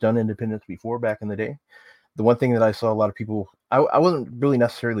 He's done independence before back in the day. The one thing that I saw a lot of people, I wasn't really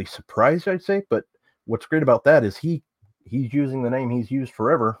necessarily surprised, I'd say, but what's great about that is he's using the name he's used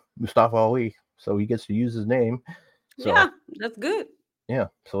forever, Mustafa Ali, so he gets to use his name. So Yeah, that's good. yeah,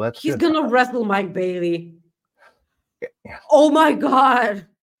 so that's He's good. gonna wrestle Mike Bailey. Yeah. Oh my god,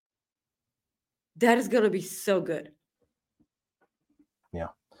 that is gonna be so good. Yeah.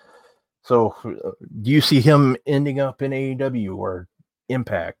 So do you see him ending up in AEW or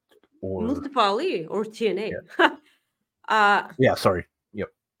Impact or Mustafa Ali or TNA. yeah, uh yeah, sorry. Yep.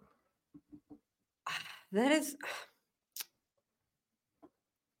 that is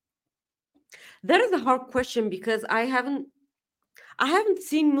that is a hard question, because I haven't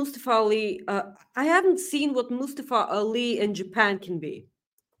seen Mustafa Ali. I haven't seen what Mustafa Ali in Japan can be,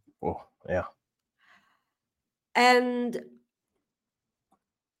 Oh, yeah. and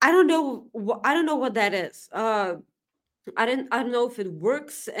I don't know. I don't know what that is. I don't know if it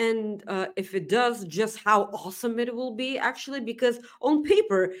works, and if it does, just how awesome it will be actually. Because on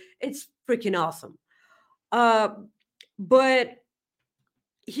paper, it's freaking awesome. Uh, but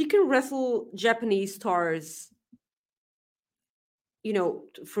he can wrestle Japanese stars,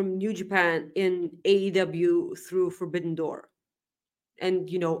 from New Japan in AEW through Forbidden Door, and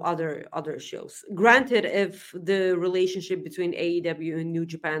other shows. Granted, if the relationship between AEW and New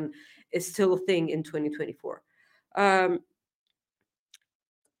Japan is still a thing in 2024. um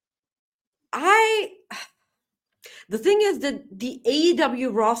I The thing is that the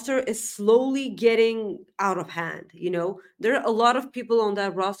AEW roster is slowly getting out of hand. There are a lot of people on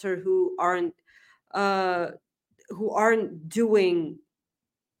that roster uh who aren't doing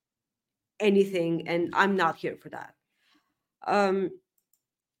anything, and I'm not here for that. um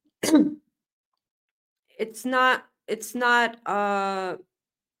it's not it's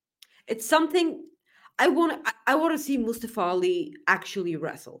something. I want to see Mustafa Ali actually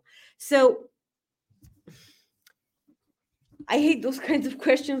wrestle. So I hate those kinds of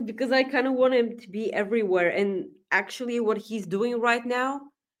questions, because I kind of want him to be everywhere. And actually, what he's doing right now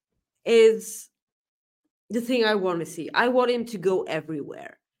is the thing I want to see. I want him to go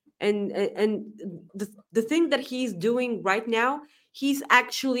everywhere. And the thing that he's doing right now, he's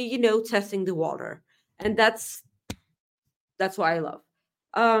actually, testing the water. And that's what I love.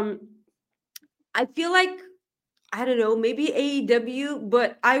 Um I feel like, I don't know, maybe AEW,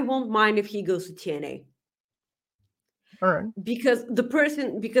 but I won't mind if he goes to TNA. All right.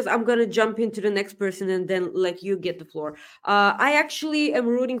 Because I'm gonna jump into the next person and then let you get the floor. I actually am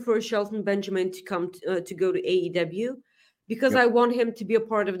rooting for Shelton Benjamin to to go to AEW because Yep. I want him to be a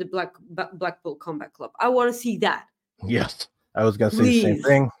part of the Blackpool Combat Club. I want to see that. Yes. I was gonna say the same Please,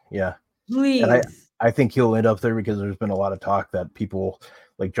 thing. Yeah. And please. I think he'll end up there because there's been a lot of talk that people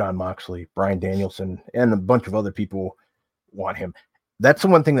like John Moxley, Brian Danielson, and a bunch of other people want him. That's the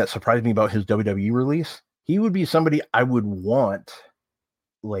one thing that surprised me about his WWE release. He would be somebody I would want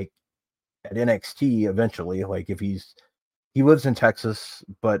like at NXT eventually. Like if he lives in Texas,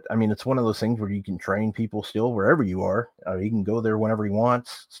 but I mean it's one of those things where you can train people still wherever you are. He can go there whenever he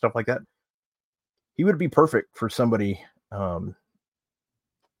wants, stuff like that. He would be perfect for somebody to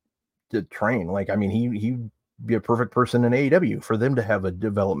train. Like I mean he'd be a perfect person in AEW for them to have a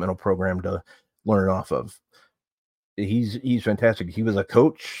developmental program to learn off of. He's fantastic. He was a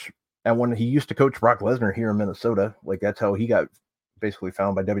coach at one. He used to coach Brock Lesnar here in Minnesota. Like that's how he got basically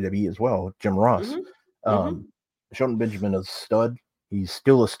found by WWE as well. Jim Ross. Hmm. Hmm. Um, Shelton Benjamin is a stud. He's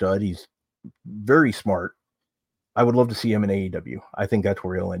still a stud. He's very smart. I would love to see him in AEW. I think that's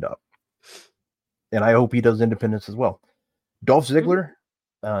where he'll end up, and I hope he does independence as well. Dolph Hmm. Ziggler,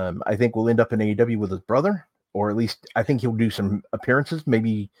 I think will end up in AEW with his brother, or at least I think he'll do some appearances,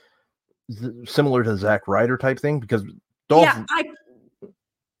 maybe similar to Zack Ryder type thing, because Dolph Yeah, I'm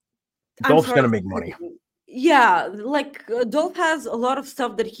Dolph's sorry. gonna make money. Yeah, like Dolph has a lot of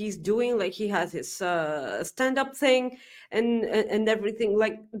stuff that he's doing. Like he has his stand-up thing and everything.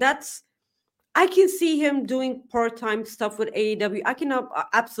 Like that's I can see him doing part-time stuff with AEW. I can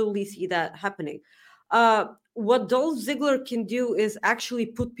absolutely see that happening. What Dolph Ziggler can do is actually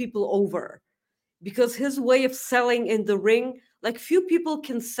put people over because his way of selling in the ring, like few people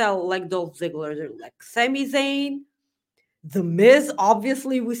can sell like Dolph Ziggler. They're like Sami Zayn, The Miz.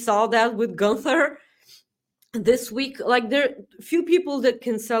 Obviously, we saw that with Gunther this week. Like there are few people that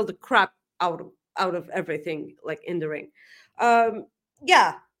can sell the crap out of everything like in the ring.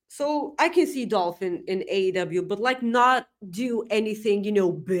 Yeah, so I can see Dolph in AEW, but like not do anything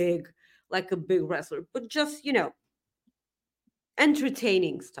big like a big wrestler, but just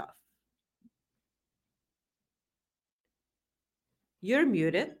entertaining stuff. You're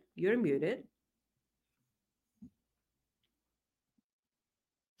muted.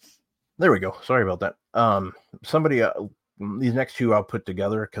 There we go. Sorry about that. Somebody, these next two I'll put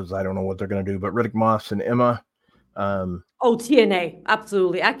together because I don't know what they're gonna do. But Riddick Moss and Emma, um, Oh, TNA,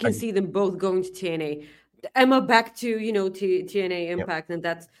 absolutely. I I, can see them both going to TNA. Emma back to TNA yep, Impact, and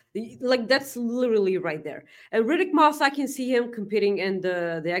that's literally right there. And Riddick Moss, I can see him competing in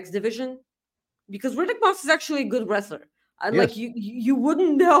the X division because Riddick Moss is actually a good wrestler. Like yes, you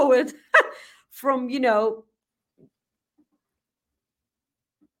wouldn't know it from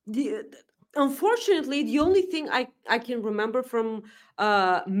the. Unfortunately, the only thing I can remember from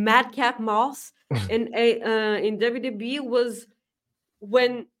Madcap Moss in WWE was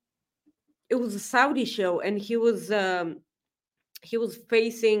when it was a Saudi show, and he was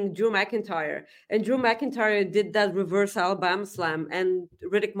facing Drew McIntyre, and Drew McIntyre did that reverse Alabama slam, and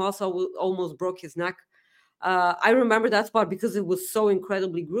Riddick Moss almost broke his neck. I remember that spot because it was so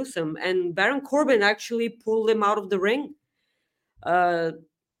incredibly gruesome, and Baron Corbin actually pulled him out of the ring. Uh,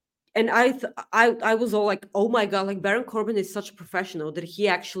 and I was all like, oh my god, like Baron Corbin is such a professional that he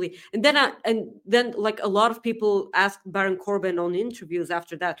actually. And then like a lot of people asked Baron Corbin on interviews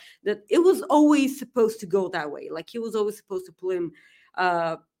after that it was always supposed to go that way. Like he was always supposed to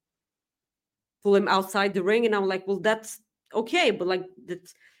uh pull him outside the ring, and I'm like, well, that's okay, but like that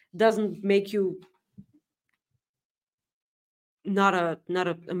doesn't make you not a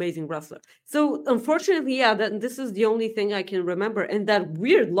amazing wrestler. So unfortunately, yeah, this is the only thing I can remember, and that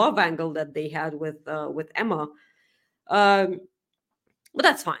weird love angle that they had with Emma. Um, but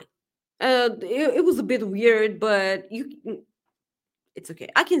that's fine. It was a bit weird, but it's okay.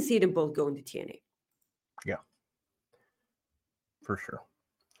 I can see them both going to TNA. yeah, for sure.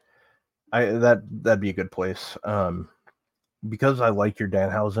 That'd be a good place. Because I like your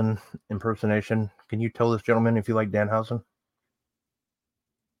Danhausen impersonation. Can you tell this gentleman if you like Danhausen?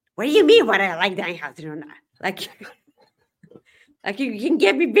 What do you mean? What I like Danhausen or not? Like, like you can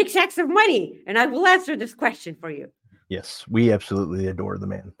give me big sacks of money, and I will answer this question for you. Yes, we absolutely adore the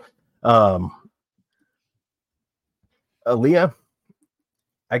man. Um, Aaliyah,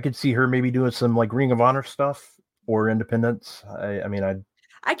 I could see her maybe doing some like Ring of Honor stuff or Independence. I mean,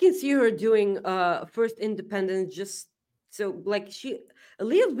 I can see her doing first independence just so like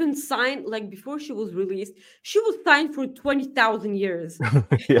Aaliyah's been signed like before she was released. She was signed for 20,000 years.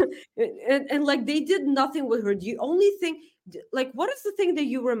 yeah, And like they did nothing with her. The only thing like what is the thing that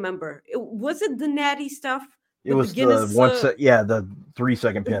you remember? Was it the natty stuff? It the was the Guinness. the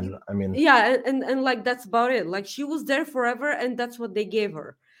 3-second pin. I mean, Yeah, and like that's about it. Like she was there forever, and that's what they gave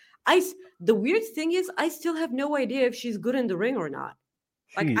her. The weird thing is, I still have no idea if she's good in the ring or not.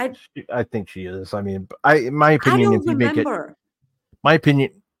 Like I think she is. I mean, in my I opinion, if don't you make it, remember. my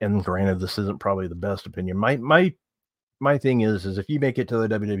opinion, and granted, this isn't probably the best opinion. My thing is if you make it to the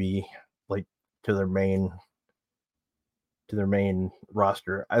WWE, like to their main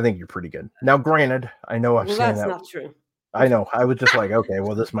roster, I think you're pretty good. Now, granted, I know I'm Well, saying that's that. not true. I know. I was just like, okay,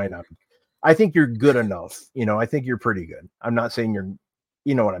 well, this might not be. I think you're good enough. I think you're pretty good. I'm not saying you're,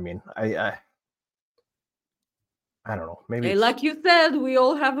 you know what I mean. I don't know. Maybe Hey, it's, like you said, we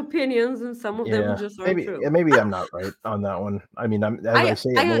all have opinions, and some of them yeah. just aren't true. Maybe I'm not right on that one. I mean, as I I say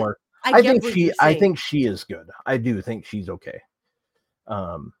it I more, I get what you're I saying. think she is good. I do think she's okay.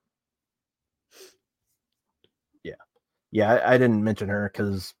 Yeah, yeah. I didn't mention her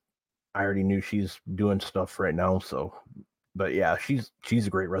because I already knew she's doing stuff right now. So, but yeah, she's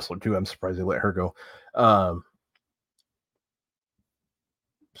a great wrestler too. I'm surprised they let her go.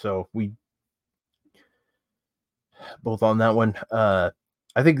 So we both on that one. I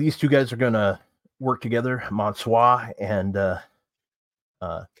think these two guys are gonna work together, Monsois and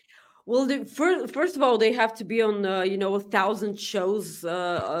Well, first of all, they have to be on 1,000 shows,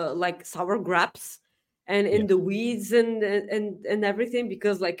 like Sour Graps, and yeah, in the weeds and everything,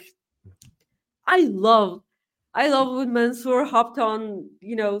 because like I love I love when Mansoor hopped on,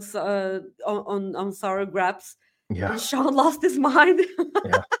 on Sour Graps, yeah, and Sean lost his mind.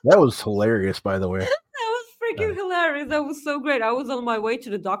 yeah. That was hilarious, by the way. That was freaking hilarious. That was so great. I was on my way to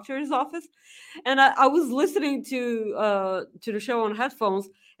the doctor's office, and I was listening to the show on headphones,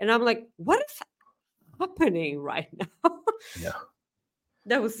 and I'm like, what is happening right now? Yeah,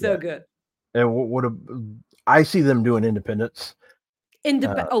 That was so yeah. good. And I see them doing independence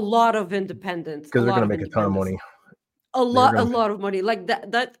A lot of independence, a because they're lot gonna of make a ton of independence, money. a They're lot, a gonna, lot of money. Like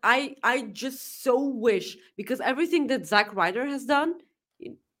that. I just so wish, because everything that Zack Ryder has done,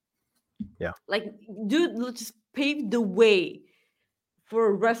 yeah. like, dude, let's just pave the way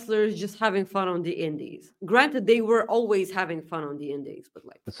for wrestlers just having fun on the indies. Granted, they were always having fun on the indies, but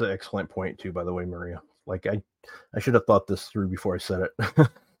like, That's an excellent point too, by the way, Maria. Like I should have thought this through before I said it.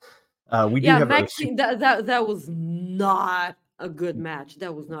 We do yeah, have Maxine, that was not a good match.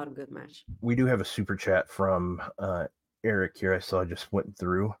 That was not a good match. a super chat from Eric here. I saw just went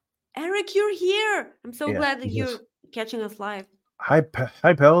through. Eric, you're here. I'm so Yeah, glad that he you're says, catching us live. hi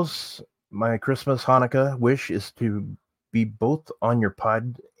pals. My Christmas Hanukkah wish is to be both on your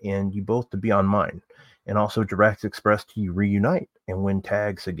pod and you both to be on mine, and also Direct Express to reunite and win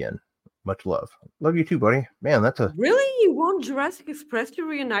tags again. Much love. Love you too, buddy. Man, that's a Really? You want Jurassic Express to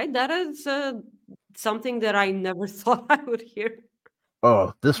reunite? That is something that I never thought I would hear.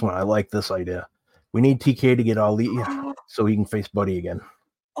 this one. I like this idea. We need TK to get Ali so he can face Buddy again.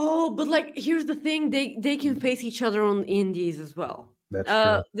 Oh, but like, here's the thing: they can face each other on indies as well. That's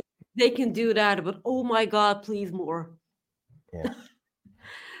true. They can do that, but oh my god, please more. Yeah.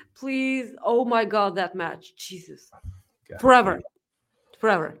 Please, oh my god, that match, Jesus, God, forever, yeah.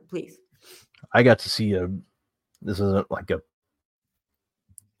 forever, please. I got to see this isn't like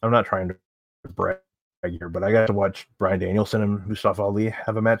I'm not trying to brag here, but I got to watch Bryan Danielson and Mustafa Ali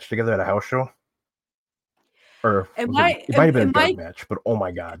have a match together at a house show. Or it might have been a dark match, but oh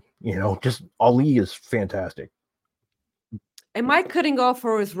my god, just Ali is fantastic. Am I cutting off,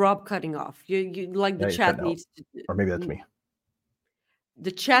 or is Rob cutting off? You like the chat needs to, or maybe that's me.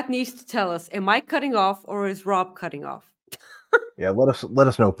 The chat needs to tell us: am I cutting off, or is Rob cutting off? Yeah, let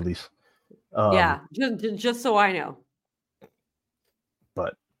us know, please. Yeah, just so I know.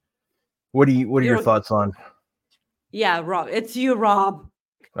 But what are your thoughts on? Yeah, Rob, it's you, Rob.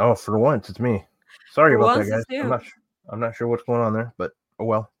 Oh, for once, it's me. Sorry for about that, guys. I'm not sure what's going on there, but oh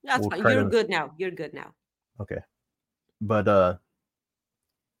well. That's fine. You're good now. You're good now. Okay, but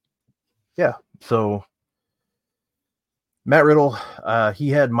yeah. So Matt Riddle, he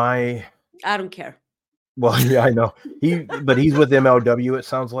had my. I don't care. Well, yeah, I know but he's with MLW. It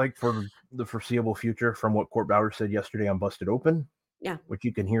sounds like for the foreseeable future, from what Court Bauer said yesterday on Busted Open. Yeah, which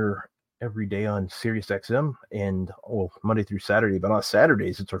you can hear every day on Sirius XM and Monday through Saturday. But on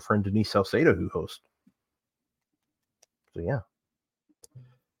Saturdays, it's our friend Denise Salcedo who hosts. So yeah,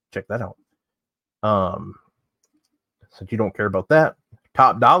 check that out. Since you don't care about that,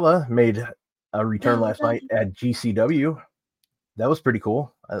 Top Dollar made a return last night at GCW. That was pretty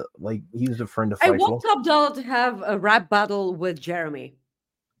cool. Like, he's a friend of Fightful. I want Top Dollar to have a rap battle with Jeremy.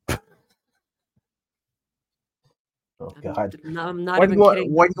 Oh God! I'm not even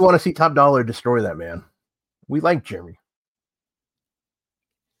kidding. Why do you want to see Top Dollar destroy that man? We like Jeremy.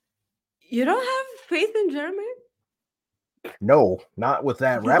 You don't have faith in Jeremy? No, not with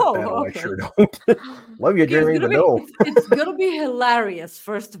that rap No, battle. I okay. sure don't. Love you, Okay, it's Jeremy, gonna but be no. it's gonna be hilarious,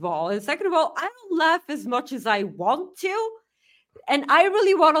 first of all. And second of all, I don't laugh as much as I want to. And I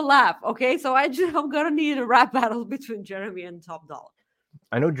really want to laugh, okay? So I'm gonna need a rap battle between Jeremy and Top Dollar.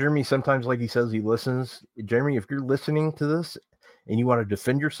 I know Jeremy sometimes, like he says, he listens. Jeremy, if you're listening to this and you want to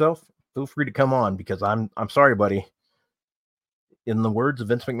defend yourself, feel free to come on because I'm sorry, buddy. In the words of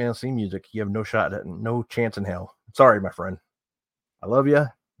Vince McMahon's theme music, you have no shot at no chance in hell. Sorry, my friend. I love you,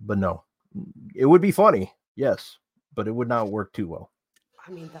 but no. It would be funny, yes, but it would not work too well.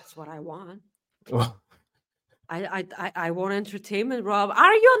 I mean, that's what I want. Well, I want entertainment, Rob.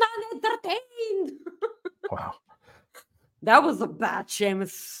 Are you not entertained? wow. That was a bad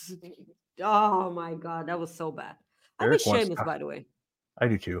Seamus. Oh my god, that was so bad. I miss Seamus, by the way. I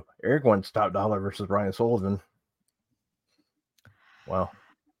do too. Eric wants Top Dollar versus Ryan Sullivan. Wow.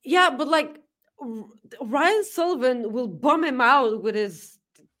 Yeah, but like Ryan Sullivan will bum him out with his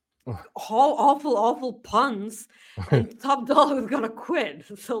awful puns, and Top Dollar is gonna quit.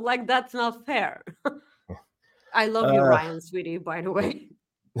 So like that's not fair. I love you, Ryan, sweetie. By the way.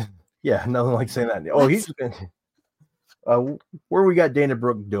 Yeah, nothing like saying that. Oh, he's been. Where we got Dana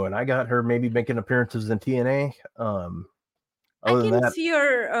Brooke doing? I got her maybe making appearances in TNA. I can see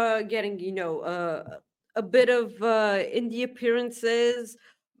her getting, a bit of indie appearances.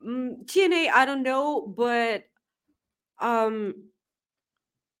 TNA, I don't know, but I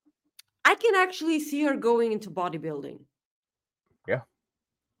can actually see her going into bodybuilding. Yeah.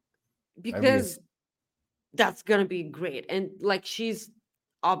 Because that's gonna be great. And like she's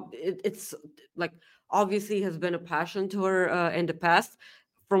it's like obviously has been a passion to her in the past.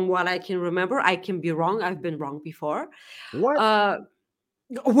 From what I can remember, I can be wrong. I've been wrong before. What?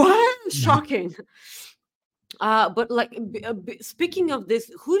 What? Shocking. But like speaking of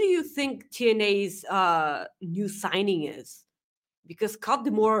this, who do you think TNA's new signing is? Because Scott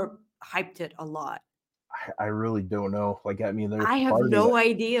Demore hyped it a lot. I really don't know. Like, I mean, I have no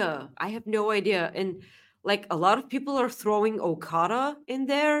idea. I have no idea. And like a lot of people are throwing Okada in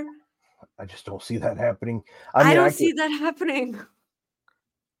there. I just don't see that happening. I don't see that happening.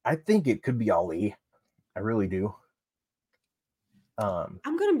 I think it could be Ali. I really do. I'm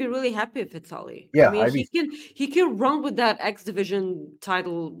gonna be really happy if it's Ali. Yeah, I mean, he can run with that X Division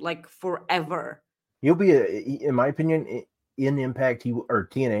title like forever. He'll be in my opinion, in Impact or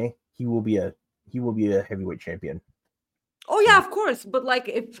TNA, he will be a heavyweight champion. Oh yeah, of course. But like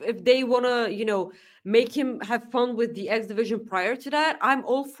if they wanna, make him have fun with the X Division prior to that, I'm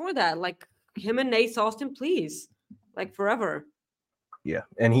all for that. Like him and Ace Austin, please. Like forever. Yeah.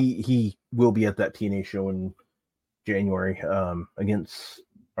 And he will be at that TNA show in January, against,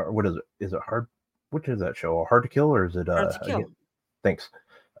 or what is it? Is it hard? What is that show? Hard to Kill, or is it Hard to Kill? Thanks.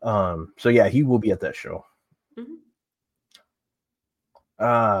 So yeah, he will be at that show. Mm-hmm.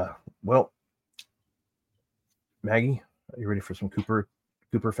 Well, Maggie, are you ready for some Cooper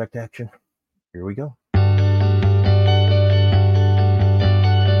effect action? Here we go.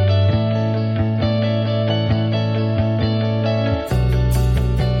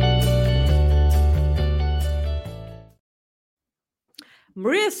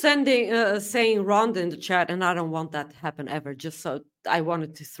 Maria's saying Ronda in the chat, and I don't want that to happen ever. Just so I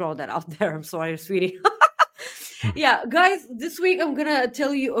wanted to throw that out there. I'm sorry, sweetie. Yeah, guys, this week I'm gonna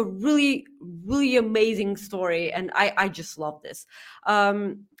tell you a really, really amazing story, and I just love this.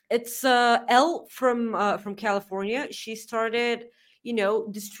 It's Elle from California. She started,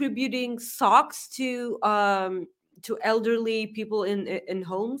 distributing socks to elderly people in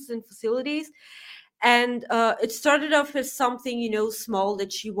homes and facilities. And it started off as something small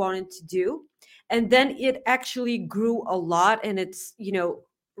that she wanted to do, and then it actually grew a lot. And it's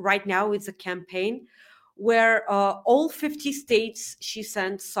right now it's a campaign where all 50 states she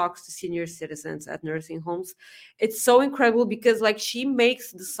sends socks to senior citizens at nursing homes. It's so incredible because like she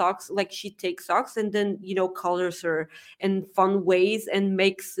makes the socks, like she takes socks and then colors her in fun ways and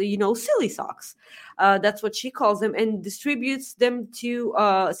makes silly socks. That's what she calls them, and distributes them to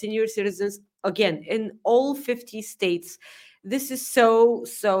senior citizens, again, in all 50 states. This is so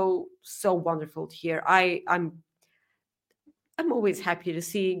wonderful to hear. I'm always happy to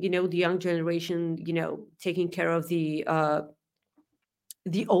see the young generation taking care of the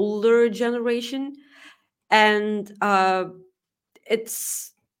older generation. And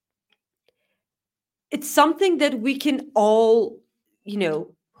it's something that we can all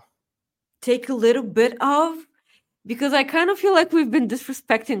take a little bit of, because I kind of feel like we've been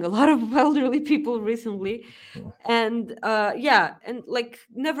disrespecting a lot of elderly people recently. And and like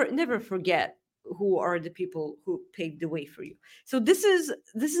never forget who are the people who paved the way for you. So this is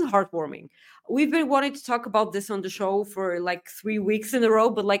heartwarming. We've been wanting to talk about this on the show for like 3 weeks in a row,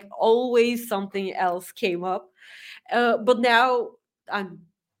 but like always something else came up. But now I'm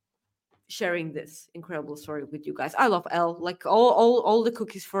sharing this incredible story with you guys. I love Elle. Like all the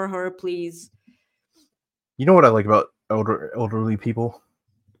cookies for her, please. You know what I like about elderly people?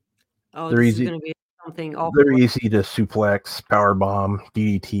 Oh, They're this is easy. gonna be something They're awful. easy to suplex, power bomb,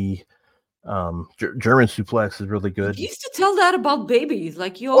 DDT. German suplex is really You good. used to tell that about babies.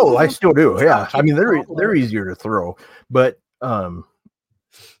 Like you Oh, always I want still to do. drop Yeah, I kick mean a they're toddler. easier to throw, but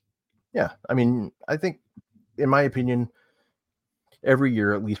yeah, I mean I think in my opinion, every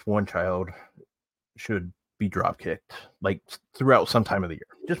year at least one child should be drop kicked, like throughout some time of the year,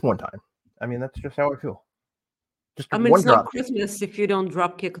 just one time. I mean that's just how I feel. Just I mean, one it's not drop kick. Christmas if you don't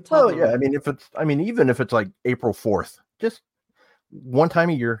drop kick a Well, yeah, toddler. I mean even if it's like April 4th, just one time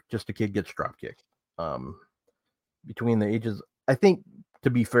a year, just a kid gets drop kicked. Um, between the ages, I think to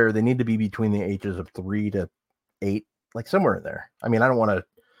be fair, they need to be between the ages of 3 to 8, like somewhere in there. I mean, I don't want to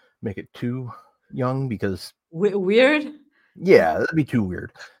make it too young because Weird. yeah, that'd be too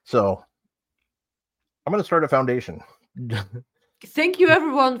weird. So I'm gonna start a foundation. Thank you,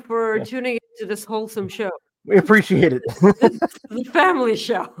 everyone, for Yeah, tuning into this wholesome show. we appreciate it. This is the family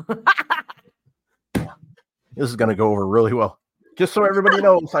show. This is gonna go over really well. Just so everybody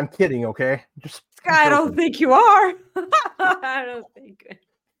knows, I'm kidding. Okay, just I don't joking. think you are. I don't think.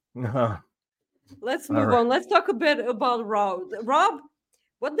 Let's All move right. on. Let's talk a bit about Raw. Rob,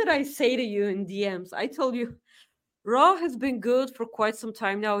 what did I say to you in DMs? I told you Raw has been good for quite some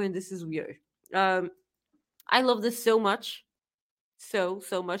time now, and this is weird. Um, I love this so much. So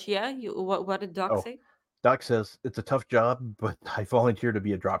much. Yeah. What did Doc Oh, say? Doc says it's a tough job, but I volunteer to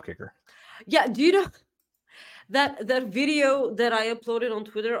be a drop kicker. Yeah, do you know that video that I uploaded on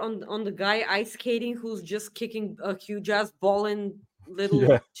Twitter on the guy ice skating who's just kicking a huge ass ball in little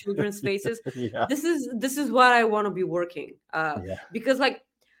Yeah, children's faces? yeah, This is what I want to be working. yeah, Because like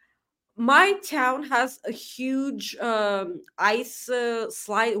my town has a huge ice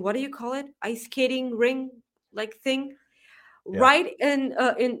slide. What do you call it? Ice skating ring like thing yeah. right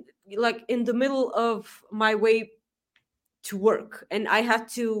in like in the middle of my way to work, and I have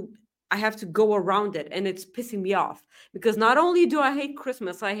to go around it, and it's pissing me off because not only do I hate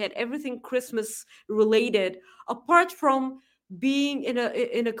Christmas, I hate everything Christmas related, apart from being in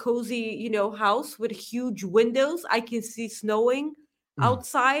a cozy, house with huge windows. I can see snowing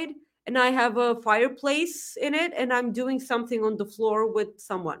outside, and I have a fireplace in it, and I'm doing something on the floor with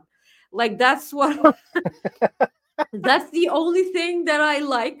someone. Like that's what that's the only thing that I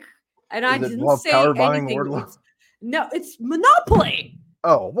like, and I Is it didn't while say power buying anything. Wardlow? It's Monopoly.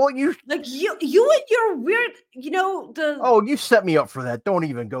 Oh well, you. Like you and your weird, the. Oh, you set me up for that. Don't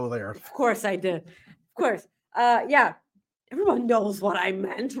even go there. Of course I did. Of course. Yeah. Everyone knows what I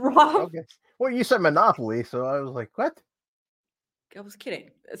meant, Rob. Okay. Well, you said Monopoly, so I was like, what? I was kidding.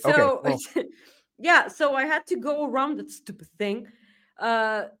 Okay. So Well, yeah, so I had to go around that stupid thing.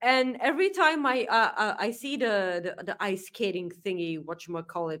 And every time I see the ice skating thingy,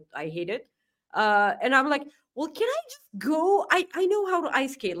 whatchamacallit, I hate it. And I'm like, well, can I just go? I know how to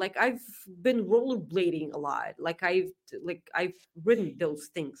ice skate. Like I've been rollerblading a lot. I've ridden those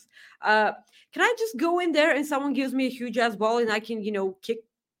things. Uh, can I just go in there and someone gives me a huge ass ball and I can, kick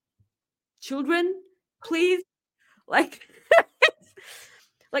children, please? Like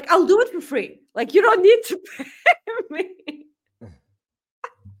like I'll do it for free. Like you don't need to pay me.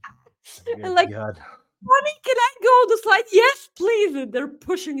 And good like, God. mommy, can I go on the slide? Yes, please. And they're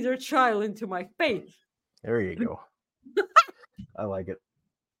pushing their child into my face. There you go. I like it.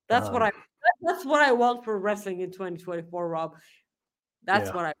 That's what Um, I that's what I want for wrestling in 2024, Rob. That's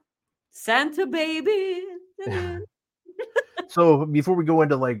yeah. what I Santa baby. So before we go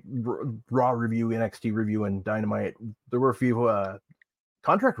into like Raw review, NXT review, and Dynamite, there were a few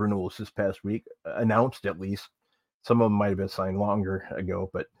contract renewals this past week, announced at least. Some of them might have been signed longer ago,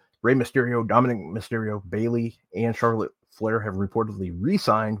 but Rey Mysterio, Dominic Mysterio, Bayley, and Charlotte Flair have reportedly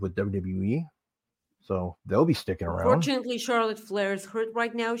re-signed with WWE, so they'll be sticking around. Unfortunately, Charlotte Flair is hurt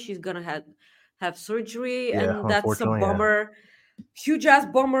right now. She's gonna have surgery, Yeah, and that's a unfortunately, yeah, bummer. Huge ass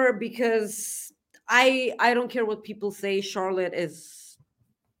bummer because I don't care what people say. Charlotte is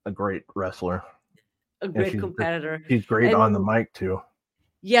a great wrestler, a and great competitor, she's great on the and mic too.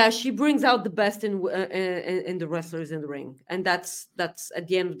 yeah, she brings out the best in the wrestlers in the ring, and that's at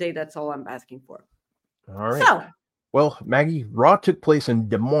the end of the day, that's all I'm asking for. All right. So Well, Maggie, Raw took place in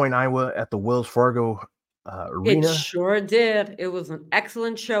Des Moines, Iowa, at the Wells Fargo it Arena. sure did. It was an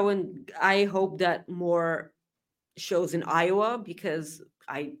excellent show, and I hope that more shows in Iowa because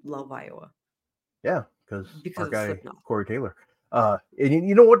I love Iowa. Yeah, because because our of guy Slipknot. Corey Taylor. And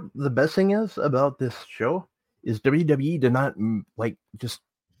you know what the best thing is about this show is WWE did not like just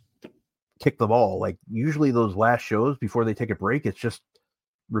kick the ball. Like usually those last shows before they take a break, it's just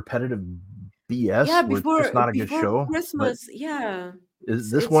repetitive Yeah, BS where it's just not a good before show. But Christmas, yeah,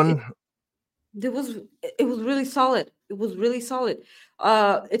 this it one, there was it was really solid. It was really solid.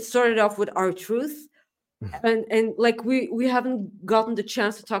 It started off with our truth, and like we haven't gotten the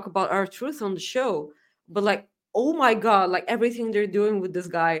chance to talk about our truth on the show, but like, oh my god, like everything they're doing with this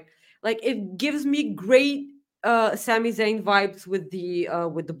guy, like it gives me great Sami Zayn vibes with the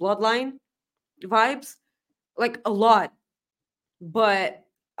bloodline vibes, like a lot. But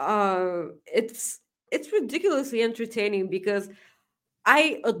it's ridiculously entertaining because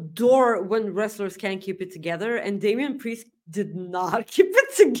I adore when wrestlers can keep it together, and Damian Priest did not keep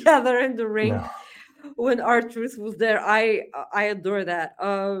it together in the no, ring when R-Truth was there. I adore that.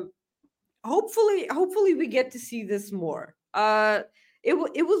 Hopefully we get to see this more. It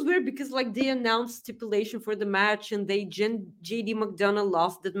was weird because like they announced stipulation for the match and JD McDonough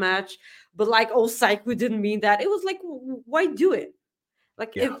lost the match, but like, oh psych, we didn't mean that. It was like, why do it?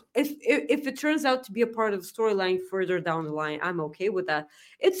 Like yeah, if it turns out to be a part of the storyline further down the line, I'm okay with that.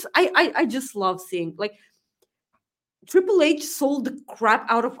 It's I just love seeing like Triple H sold the crap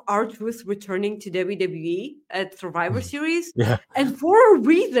out of R-Truth returning to WWE at Survivor Series, yeah, and for a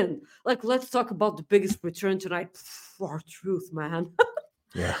reason. Like, let's talk about the biggest return tonight. R-Truth, man.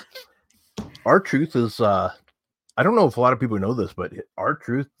 yeah. Our truth is I don't know if a lot of people know this, but our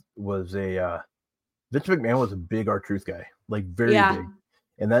truth was a Vince McMahon was a big our truth guy, like very Yeah, big,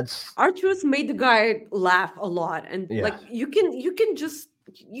 and that's R-Truth made the guy laugh a lot, and yeah, like you can just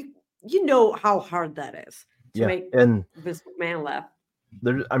you know how hard that is to yeah, make and Vince McMahon laugh.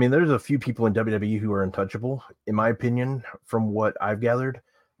 there's a few people in WWE who are untouchable, in my opinion, from what I've gathered.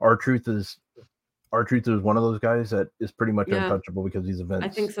 Our truth is our truth is one of those guys that is pretty much Yeah, untouchable because he's a I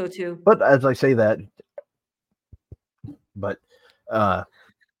think Vince. so too. But as I say that, but uh,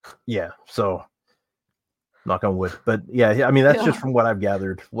 yeah, so knock on wood. But yeah, I mean that's Yeah, just from what I've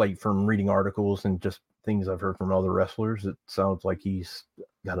gathered, like from reading articles and just things I've heard from other wrestlers. It sounds like he's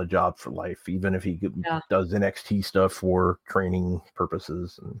got a job for life, even if he yeah. does NXT stuff for training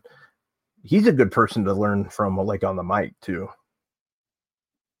purposes. And he's a good person to learn from, like on the mic too.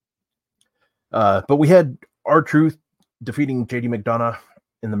 But we had our truth defeating JD McDonough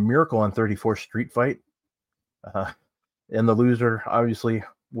in the Miracle on 34th Street fight. Uh, and the loser obviously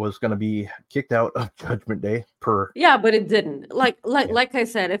was going to be kicked out of Judgment Day per Yeah, but it didn't. yeah, Like I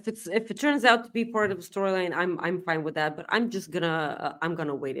said, if it turns out to be part of the storyline, I'm fine with that. But I'm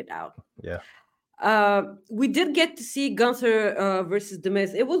gonna wait it out. yeah. We did get to see Gunther versus The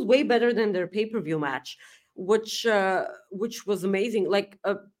Miz. It was way better than their pay per view match, which was amazing. Like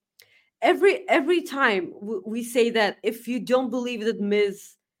every time we say that if you don't believe that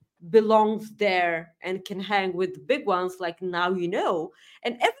Miz belongs there and can hang with the big ones, like now you know.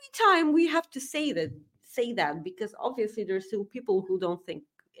 And every time we have to say that because obviously there's still people who don't think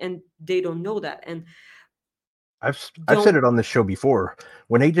and they don't know that and I've said don't. it on this show before.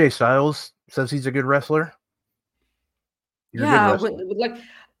 When AJ Styles says he's a good wrestler, you're a good Yeah, wrestler. like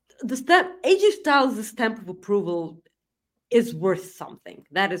the stamp AJ Styles, the stamp of approval is worth something.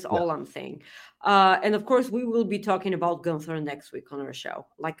 That is Yeah, all I'm saying. And of course, we will be talking about Gunther next week on our show,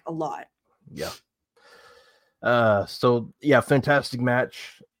 like a lot. yeah. So yeah, fantastic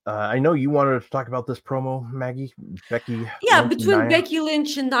match. I know you wanted to talk about this promo, Maggie, Becky Yeah, Lynch, and between Nia. Becky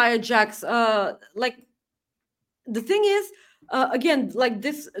Lynch and Nia Jax, like the thing is, again, like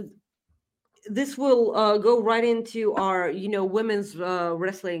this will go right into our women's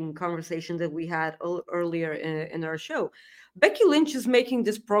wrestling conversation that we had earlier in our show. Becky Lynch is making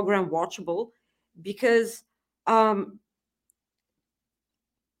this program watchable because um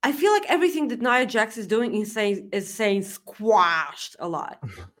I feel like everything that Nia Jax is doing is saying squashed a lot.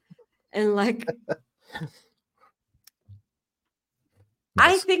 And like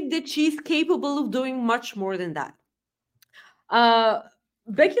I Yes. think that she's capable of doing much more than that. Uh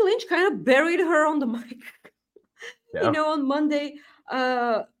Becky Lynch kind of buried her on the mic, Yeah. on Monday.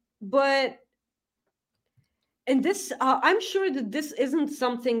 Uh but and this I'm sure that this isn't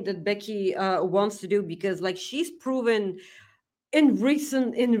something that Becky wants to do because like she's proven in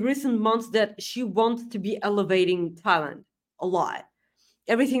recent months that she wants to be elevating talent a lot.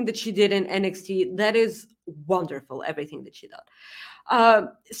 Everything that she did in NXT, that is wonderful. Everything that she did.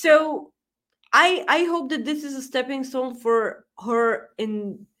 So I hope that this is a stepping stone for her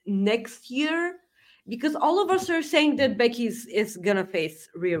in next year, because all of us are saying that Becky is gonna face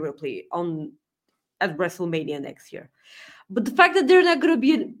Rhea Ripley on at WrestleMania next year. But the fact that they're not going to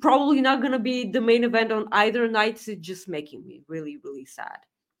be, probably not going to be the main event on either nights, is just making me really, really sad.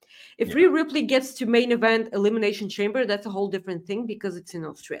 If Yeah. Rhea Ripley gets to main event Elimination Chamber, that's a whole different thing because it's in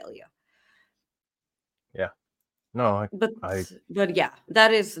Australia. Yeah. No, But I but yeah,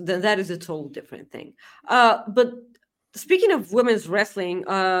 that is a total different thing. But speaking of women's wrestling,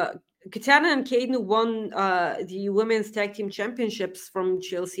 Katana and Kaden won the women's tag team championships from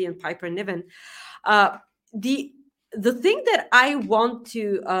Chelsea and Piper Niven. Uh, the the thing that I want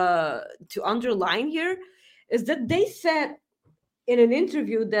to underline here is that they said in an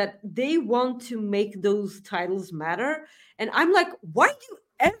interview that they want to make those titles matter, and I'm like, why do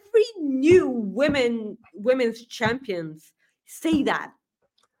every new women's champions say that?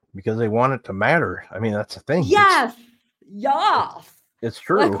 because they want it to matter. I mean, that's the thing. Yes, It's yes. it's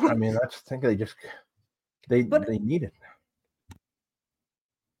Like, true. I mean, that's the thing. They but need it.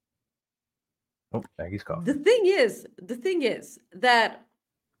 Oh, Maggie's coughing. the thing is that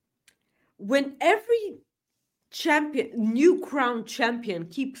when every new crown champion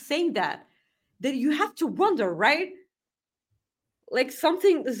keeps saying that, then you have to wonder, right? Like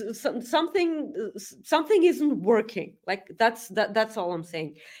something isn't working. Like that's all I'm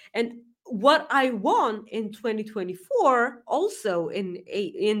saying. And what I want in 2024 also in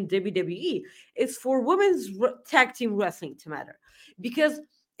WWE is for tag team wrestling to matter, because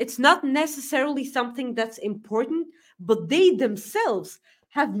it's not necessarily something that's important, but they themselves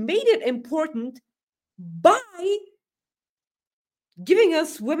have made it important by giving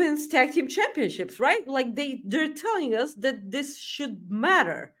us women's tag team championships, right? Like they're telling us that this should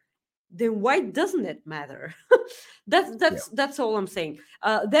matter. Then why doesn't it matter? that's Yeah. that's that's all I'm saying.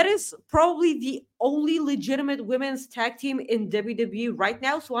 That is probably the only legitimate women's tag team in WWE right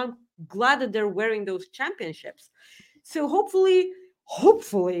now. So I'm glad that they're wearing those championships. So hopefully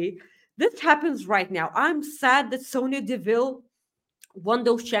this happens right now. I'm sad that Sonya Deville won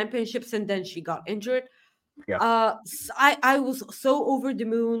those championships and then she got injured. Yeah. I was so over the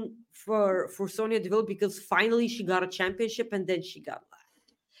moon for Sonya Deville because finally she got a championship and then she got left.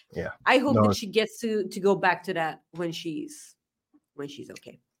 Yeah. I hope No, that she gets to go back to that when she's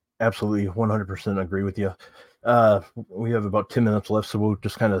okay. absolutely 100% agree with you. We have about 10 minutes left, so we'll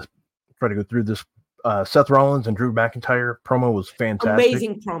just kind of try to go through this. Seth Rollins and Drew McIntyre promo was fantastic.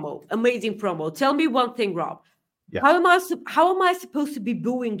 Amazing promo. Tell me one thing, Rob. Yeah. How am I supposed to be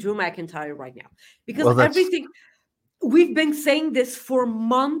booing Drew McIntyre right now? Because Well, that's everything, we've been saying this for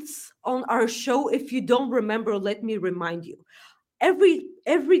months on our show. If you don't remember, let me remind you.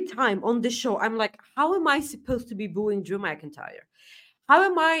 Every time on this show, I'm like, how am I supposed to be booing Drew McIntyre? How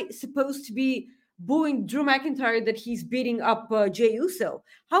am I supposed to be booing Drew McIntyre that he's beating up Jey Uso?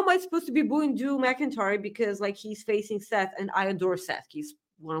 How am I supposed to be booing Drew McIntyre because like he's facing Seth and I adore Seth? He's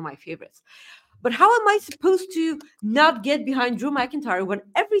one of my favorites. But how am I supposed to not get behind Drew McIntyre when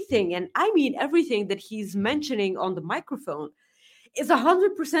everything, and I mean everything that he's mentioning on the microphone, is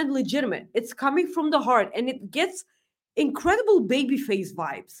 100% legitimate? It's coming from the heart and it gets incredible babyface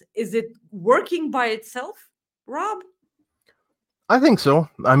vibes. Is it working by itself, Rob? I think so.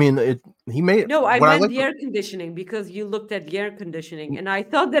 I mean, he made No, I what I meant like. the air conditioning because you looked at the air conditioning and I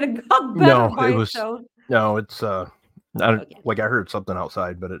thought that it got better No, by it was itself. no. It's Okay. like I heard something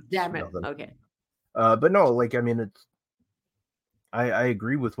outside, but it's Damn it. nothing. Okay. But no, like I mean, I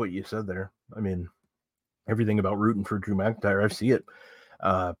agree with what you said there. I mean, everything about rooting for Drew McIntyre, I see it.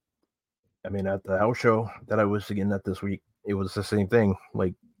 Uh, I mean, at the house show that I was again at this week, it was the same thing.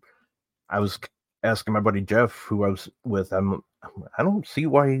 Like I was asking my buddy Jeff, who I was with, I don't see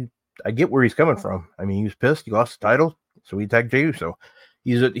why. I get where he's coming from. I mean, he was pissed. He lost the title, so he tagged Jey Uso.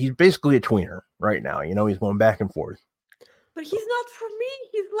 He's basically a tweener right now. You know, he's going back and forth. But he's not for me.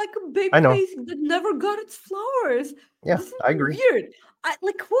 He's like a baby I know. face that never got its flowers. Yeah, This is I agree. weird.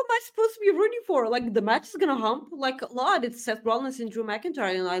 Like, who am I supposed to be rooting for? Like, the match is gonna hump like a lot. It's Seth Rollins and Drew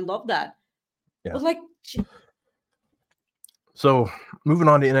McIntyre, and I love that. Yeah. But like, So moving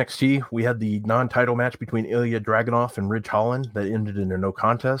on to NXT, we had the non-title match between Ilya Dragunov and Ridge Holland that ended in a no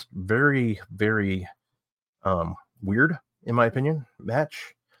contest. Very, very weird, in my opinion,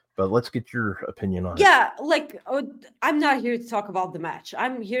 match. But let's get your opinion on it. yeah, like I'm not here to talk about the match.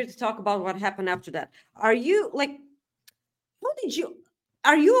 I'm here to talk about what happened after that. Are you like? How did you?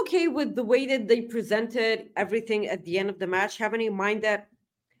 Are you okay with the way that they presented everything at the end of the match? Having in mind that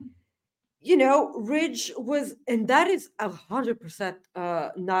Ridge was, and that is 100%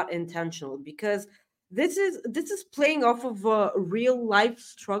 not intentional, because this is playing off of real life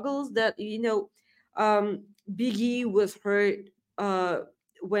struggles that Big E was hurt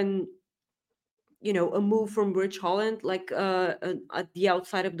when a move from Rich Holland, like at the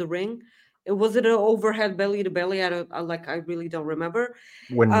outside of the ring, Was it an overhead belly to belly? I really don't remember.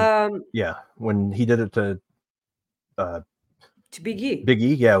 When Um, when he did it to uh, to Big E. Big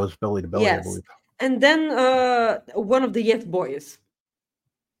E, yeah, it was belly to belly, I Yes. believe. And then one of the Yes boys.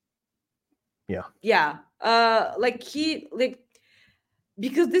 Yeah, Yeah. Like he like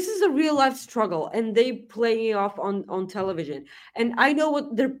because this is a real life struggle and they play off on television. And I know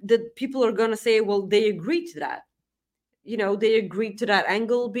what the people are gonna say. Well, they agreed to that. They agreed to that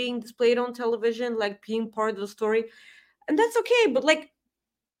angle being displayed on television, like being part of the story, and that's okay. But like,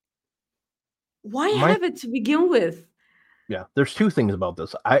 why my have it to begin with? yeah. There's two things about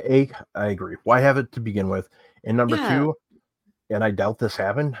this. I agree. Why have it to begin with? And number Yeah, two, and I doubt this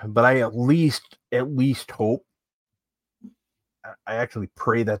happened, but I at least hope. I actually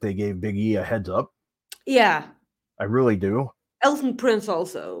pray that they gave Big E a heads up. yeah. I really do. Elton Prince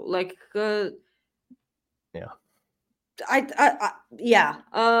also like Yeah,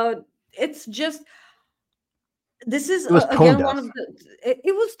 yeah. It's just this is it was tone again one deaf. of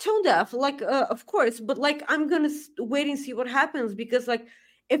it was tone deaf, like of course, but like I'm gonna wait and see what happens because like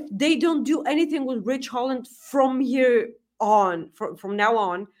if they don't do anything with Rich Holland from here on, from now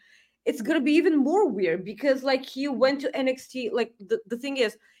on, it's gonna be even more weird because like he went to NXT. Like the thing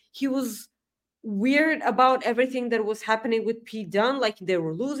is, he was weird about everything that was happening with Pete Dunne. Like they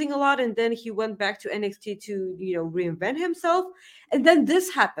were losing a lot, and then he went back to NXT to reinvent himself. And then this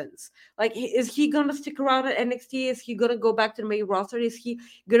happens. Like, is he gonna stick around at NXT? Is he gonna go back to the main roster? Is he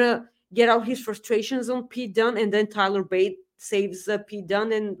gonna get out his frustrations on Pete Dunne? And then Tyler Bate saves Pete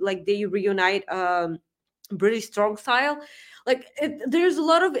Dunne, and like they reunite. British strong style. Like there's a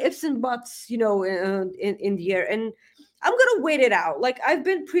lot of ifs and buts, in the air, and I'm gonna wait it out. Like I've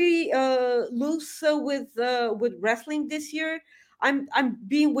been pretty loose with wrestling this year. I'm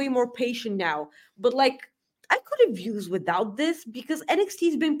being way more patient now, but like. I could have used without this because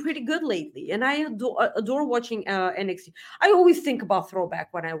NXT's been pretty good lately, and I adore watching NXT. I always think about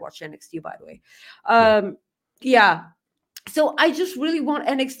Throwback when I watch NXT. By the way, Yeah, yeah, so I just really want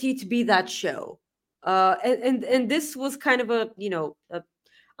NXT to be that show. And this was kind of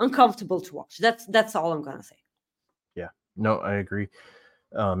uncomfortable to watch. That's all I'm gonna say. yeah. No, I agree.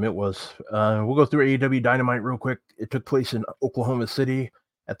 It was. We'll go through AEW Dynamite real quick. It took place in Oklahoma City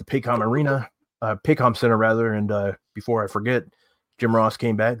at the Paycom Center rather. And before I forget, Jim Ross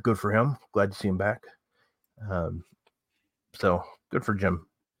came back. Good for him. Glad to see him back. Um, so good for Jim.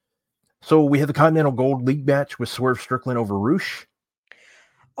 So we had the Continental Gold League match with Swerve Strickland over Roosh.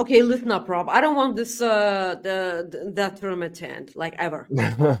 Okay, listen up, Rob. I don't want this that tournament to end like ever.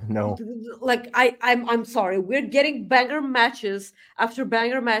 No. Like I'm sorry. We're getting banger matches after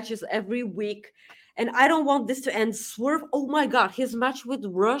banger matches every week, and I don't want this to end. Swerve. Oh my God, his match with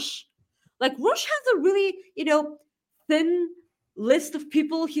Rush. Like Rush has a really thin list of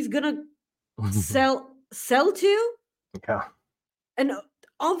people he's gonna sell to, Yeah. and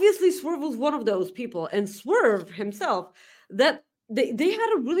obviously Swerve was one of those people. And Swerve himself, that they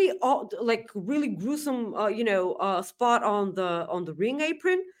had a really like really gruesome spot on the ring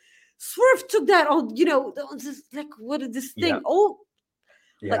apron. Swerve took that on, on this, like, what is this Yeah. thing? Oh,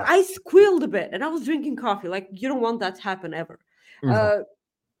 like Yeah. I squealed a bit and I was drinking coffee. Like, you don't want that to happen ever. No, uh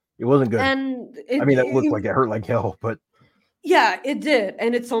it wasn't good. and I mean, it looked like it hurt like hell, but yeah, it did,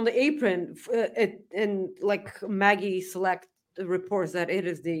 and it's on the apron. And like Maggie Select reports that it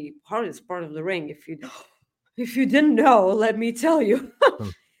is the hardest part of the ring. If you didn't know, let me tell you. hmm,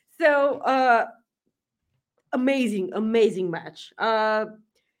 So amazing match.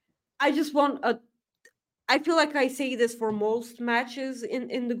 I just want a. I feel like I say this for most matches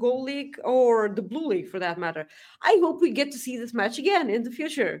in the Gold League or the Blue League for that matter. I hope we get to see this match again in the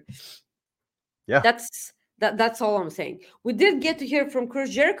future. yeah, That's all I'm saying. We did get to hear from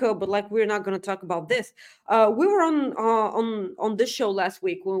Chris Jericho, but like we're not going to talk about this. We were on this show last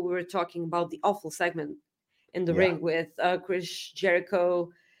week when we were talking about the awful segment in the yeah. ring with Chris Jericho,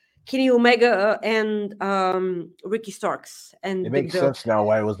 Kenny Omega, and Ricky Starks, It and makes sense now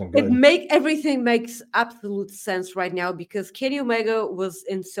why it wasn't it good. everything makes absolute sense right now because Kenny Omega was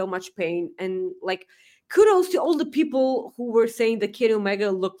in so much pain, and like kudos to all the people who were saying that Kenny Omega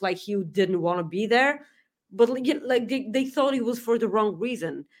looked like he didn't want to be there, but like they thought he was for the wrong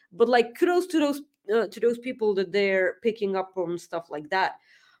reason. But like kudos to those people that they're picking up on stuff like that.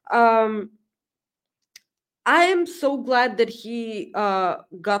 Um, I am so glad that he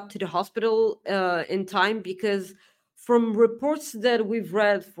got to the hospital in time because from reports that we've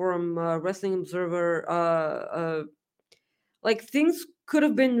read from Wrestling Observer, like things could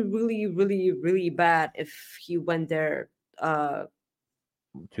have been really, really, really bad if he went there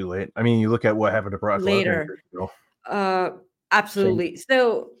Too late. I mean, you look at what happened to Brock Lesnar later. years ago. Uh, Same. absolutely.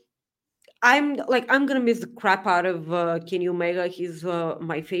 So I'm gonna miss the crap out of Kenny Omega. He's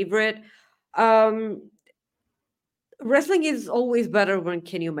my favorite. Um, Wrestling is always better when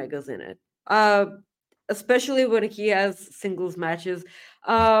Kenny Omega's in it. Especially when he has singles matches.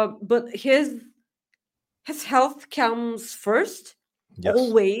 But his health comes first, Yes.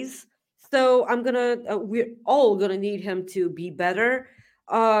 always. So we're all gonna need him to be better,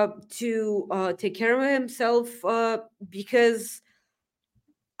 to take care of himself, because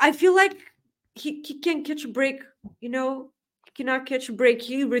I feel like he can't catch a break. You know, he cannot catch a break.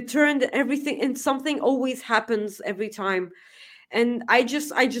 He returned everything, and something always happens every time. And I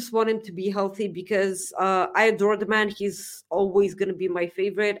just want him to be healthy because I adore the man. He's always gonna be my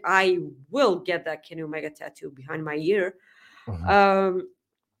favorite. I will get that Kenny Omega tattoo behind my ear Mhm. um,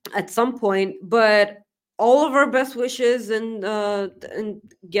 at some point. But all of our best wishes and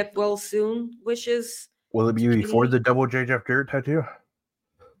get well soon wishes Will it to be before Kenny. the double J Jeff Jarrett tattoo?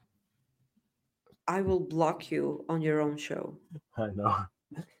 I will block you on your own show. I know.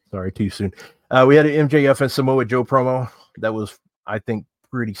 Sorry, too soon. We had an MJF and Samoa Joe promo that was, I think,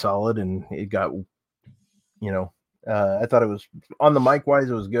 pretty solid, and it got, I thought it was on the mic wise,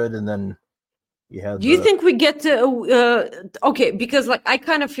 it was good, and then you had Do you the think we get to okay? Because like I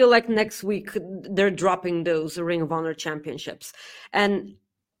kind of feel like next week they're dropping those Ring of Honor championships, and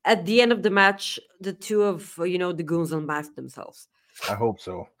at the end of the match, the two of the goons unmask themselves. I hope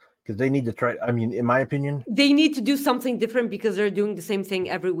so because they need to try. I mean, in my opinion, They need to do something different because they're doing the same thing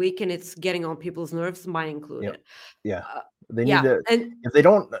every week, and it's getting on people's nerves, mine yeah, included. yeah, Uh, they need yeah, to. and If they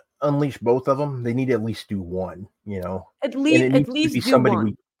don't unleash both of them, they need to at least do one. at And least it at needs to be least do somebody one.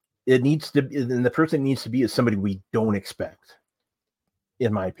 we. It needs to, and the person it needs to be is somebody we don't expect,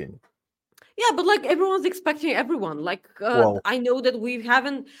 in my opinion. Yeah, but like everyone's expecting everyone. Like Well, I know that we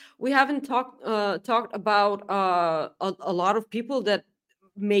haven't talked about a lot of people that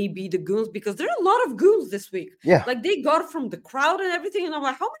may be the goons because there are a lot of goons this week. yeah, Like they got from the crowd and everything, and I'm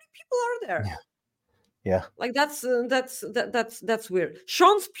like, how many people are there? yeah, yeah. Like that's weird.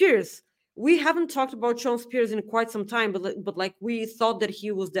 Sean Spears. We haven't talked about Sean Spears in quite some time, but like we thought that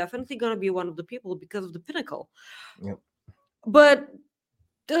he was definitely gonna be one of the people because of the Pinnacle. Yep. But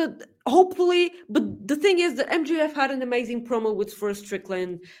hopefully, but the thing is that MJF had an amazing promo with First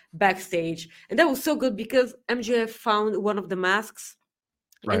Strickland backstage, and that was so good because MJF found one of the masks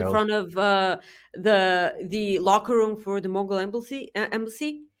Right. in front of the locker room for the Mongol embassy.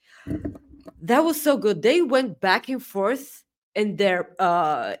 That was so good. They went back and forth in their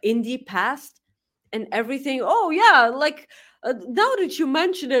indie past and everything. Oh yeah, like now that you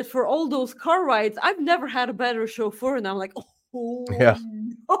mention it, for all those car rides, I've never had a better chauffeur, and I'm like, oh Yeah.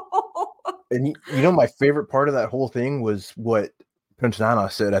 no. And my favorite part of that whole thing was what Prince Nana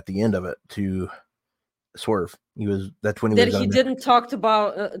said at the end of it to Swerve. That's when he That was he gonna. didn't talk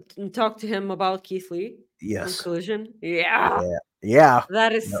to him about Keith Lee on Yes. Collision. Yeah, Yeah. Yeah.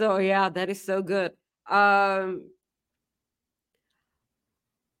 that is Yep. so. Yeah, that is so good. Um,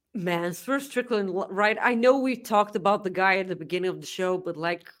 Man, First Strickland, right? I know we talked about the guy at the beginning of the show, but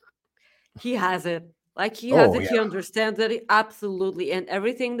like he has it. Like he has Oh it. yeah. He understands it absolutely, and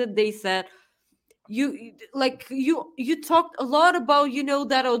everything that they said. You talked a lot about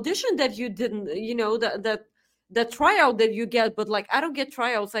that audition that you didn't that tryout that you get, but like I don't get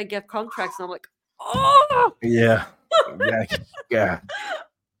tryouts, I get contracts. And I'm like, oh, Yeah. Yeah. Yeah.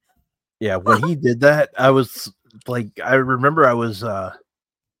 Yeah. When he did that, I was like, I remember I was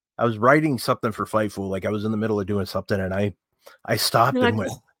writing something for Fightful. Like I was in the middle of doing something, and I stopped you're and like,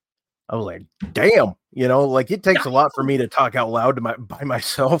 went. oh, I was like, damn. Like it takes a lot for me to talk out loud by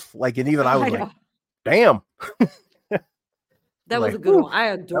myself. Like, and even I was I like, know. damn. That was Like, a good whew, one. I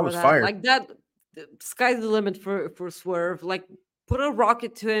that adore was that. fire. Like that, sky's the limit for Swerve. Like put a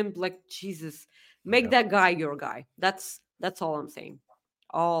rocket to him. Like Jesus, make Yeah. that guy your guy. That's all I'm saying.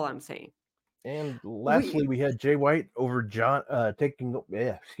 All I'm saying. And lastly, We we had Jay White over Jay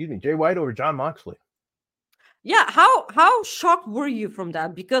White over John Moxley. Yeah, how shocked were you from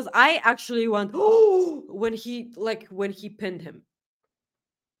that? Because I actually went oh when he pinned him.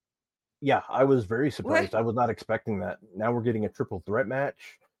 Yeah, I was very What? surprised. I was not expecting that. Now we're getting a triple threat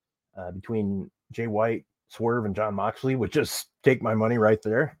match between Jay White, Swerve, and John Moxley, which just take my money right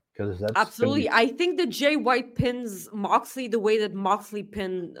there because that's going to be. Absolutely. I think that Jay White pins Moxley the way that Moxley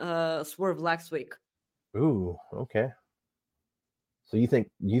pinned Swerve last week. Ooh, okay. So you think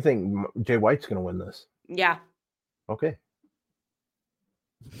Jay White's going to win this? Yeah. Okay,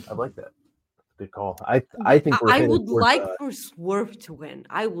 I like that. Good call. I think we're I headed would towards. like for Swerve to win.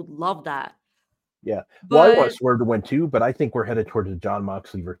 I would love that. Yeah. Well, I want But Swerve to win too, but I think we're headed towards a John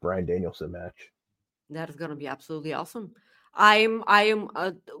Moxley versus Bryan Danielson match. that is gonna be absolutely awesome. I am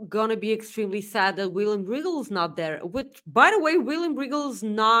gonna be extremely sad that William Regal's not there. Which, by the way, William Regal's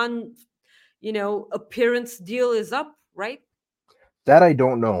appearance deal is up, right? That I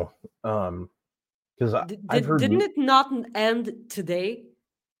don't know. Because I've heard Didn't it not end today?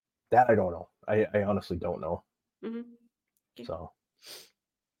 that I don't know. I honestly don't know. Hmm. Okay. So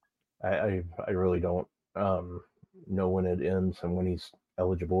I really don't know when it ends and when he's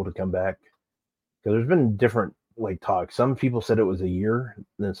eligible to come back. Because there's been different like talks. Some people said it was a year, and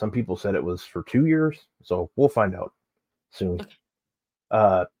then some people said it was for 2 years. So we'll find out soon.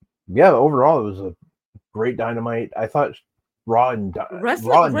 Okay. Yeah, overall it was a great Dynamite. I thought Raw and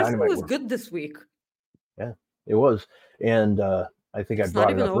Wrestling Dynamite was were, good this week. yeah, it was. And I think It's I not brought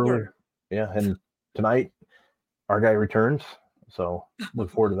it even up over. earlier. Yeah, and tonight our guy returns, so look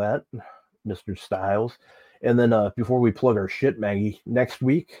forward to that, Mr. Styles. And then before we plug our shit, Maggie, next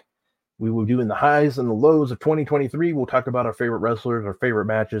week we will do in the highs and the lows of 2023. We'll talk about our favorite wrestlers, our favorite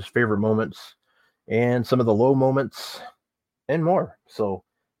matches, favorite moments, and some of the low moments, and more. So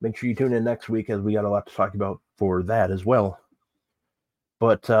make sure you tune in next week as we got a lot to talk about for that as well.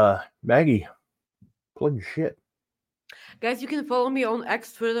 But Maggie, plug your shit. Guys, you can follow me on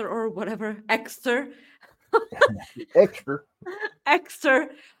X, Twitter, or whatever. Xter. Xter.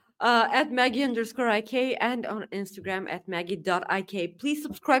 At Maggie_IK and on Instagram at Maggie.IK. Please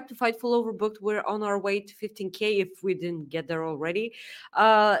subscribe to Fightful Overbooked. We're on our way to 15K if we didn't get there already.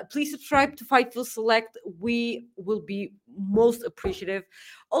 Please subscribe to Fightful Select. We will be most appreciative.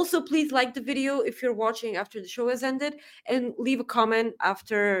 Also, please like the video if you're watching after the show has ended, and leave a comment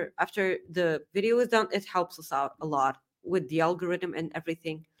after the video is done. It helps us out a lot with the algorithm and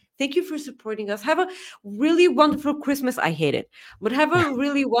everything. Thank you for supporting us. Have a really wonderful Christmas. I hate it, but have a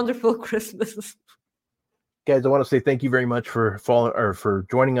really wonderful Christmas. Guys, I want to say thank you very much for for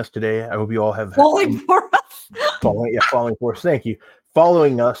joining us today. I hope you all have Falling for us. Falling for us. Thank you.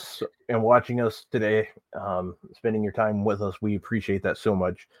 Following us and watching us today, spending your time with us. We appreciate that so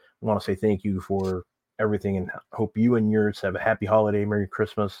much. I want to say thank you for everything and hope you and yours have a happy holiday, Merry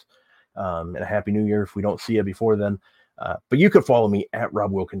Christmas, and a Happy New Year if we don't see you before then. But you can follow me at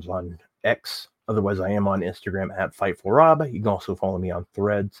Rob Wilkins on X. Otherwise, I am on Instagram at FightfulRob. You can also follow me on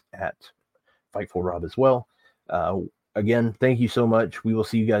Threads at FightfulRob as well. Again, thank you so much. We will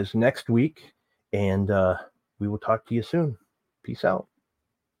see you guys next week, and we will talk to you soon. Peace out.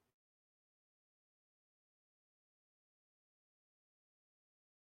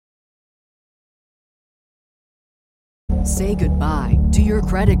 Say goodbye to your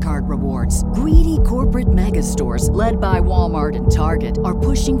credit card rewards. Greedy corporate mega stores, led by Walmart and Target, are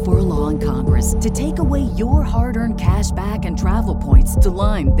pushing for a law in Congress to take away your hard-earned cash back and travel points to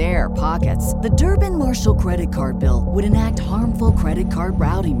line their pockets. The Durbin-Marshall credit card bill would enact harmful credit card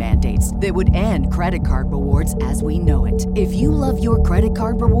routing mandates that would end credit card rewards as we know it. If you love your credit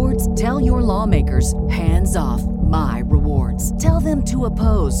card rewards, tell your lawmakers, hands off my rewards. Tell them to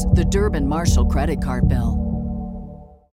oppose the Durbin-Marshall credit card bill.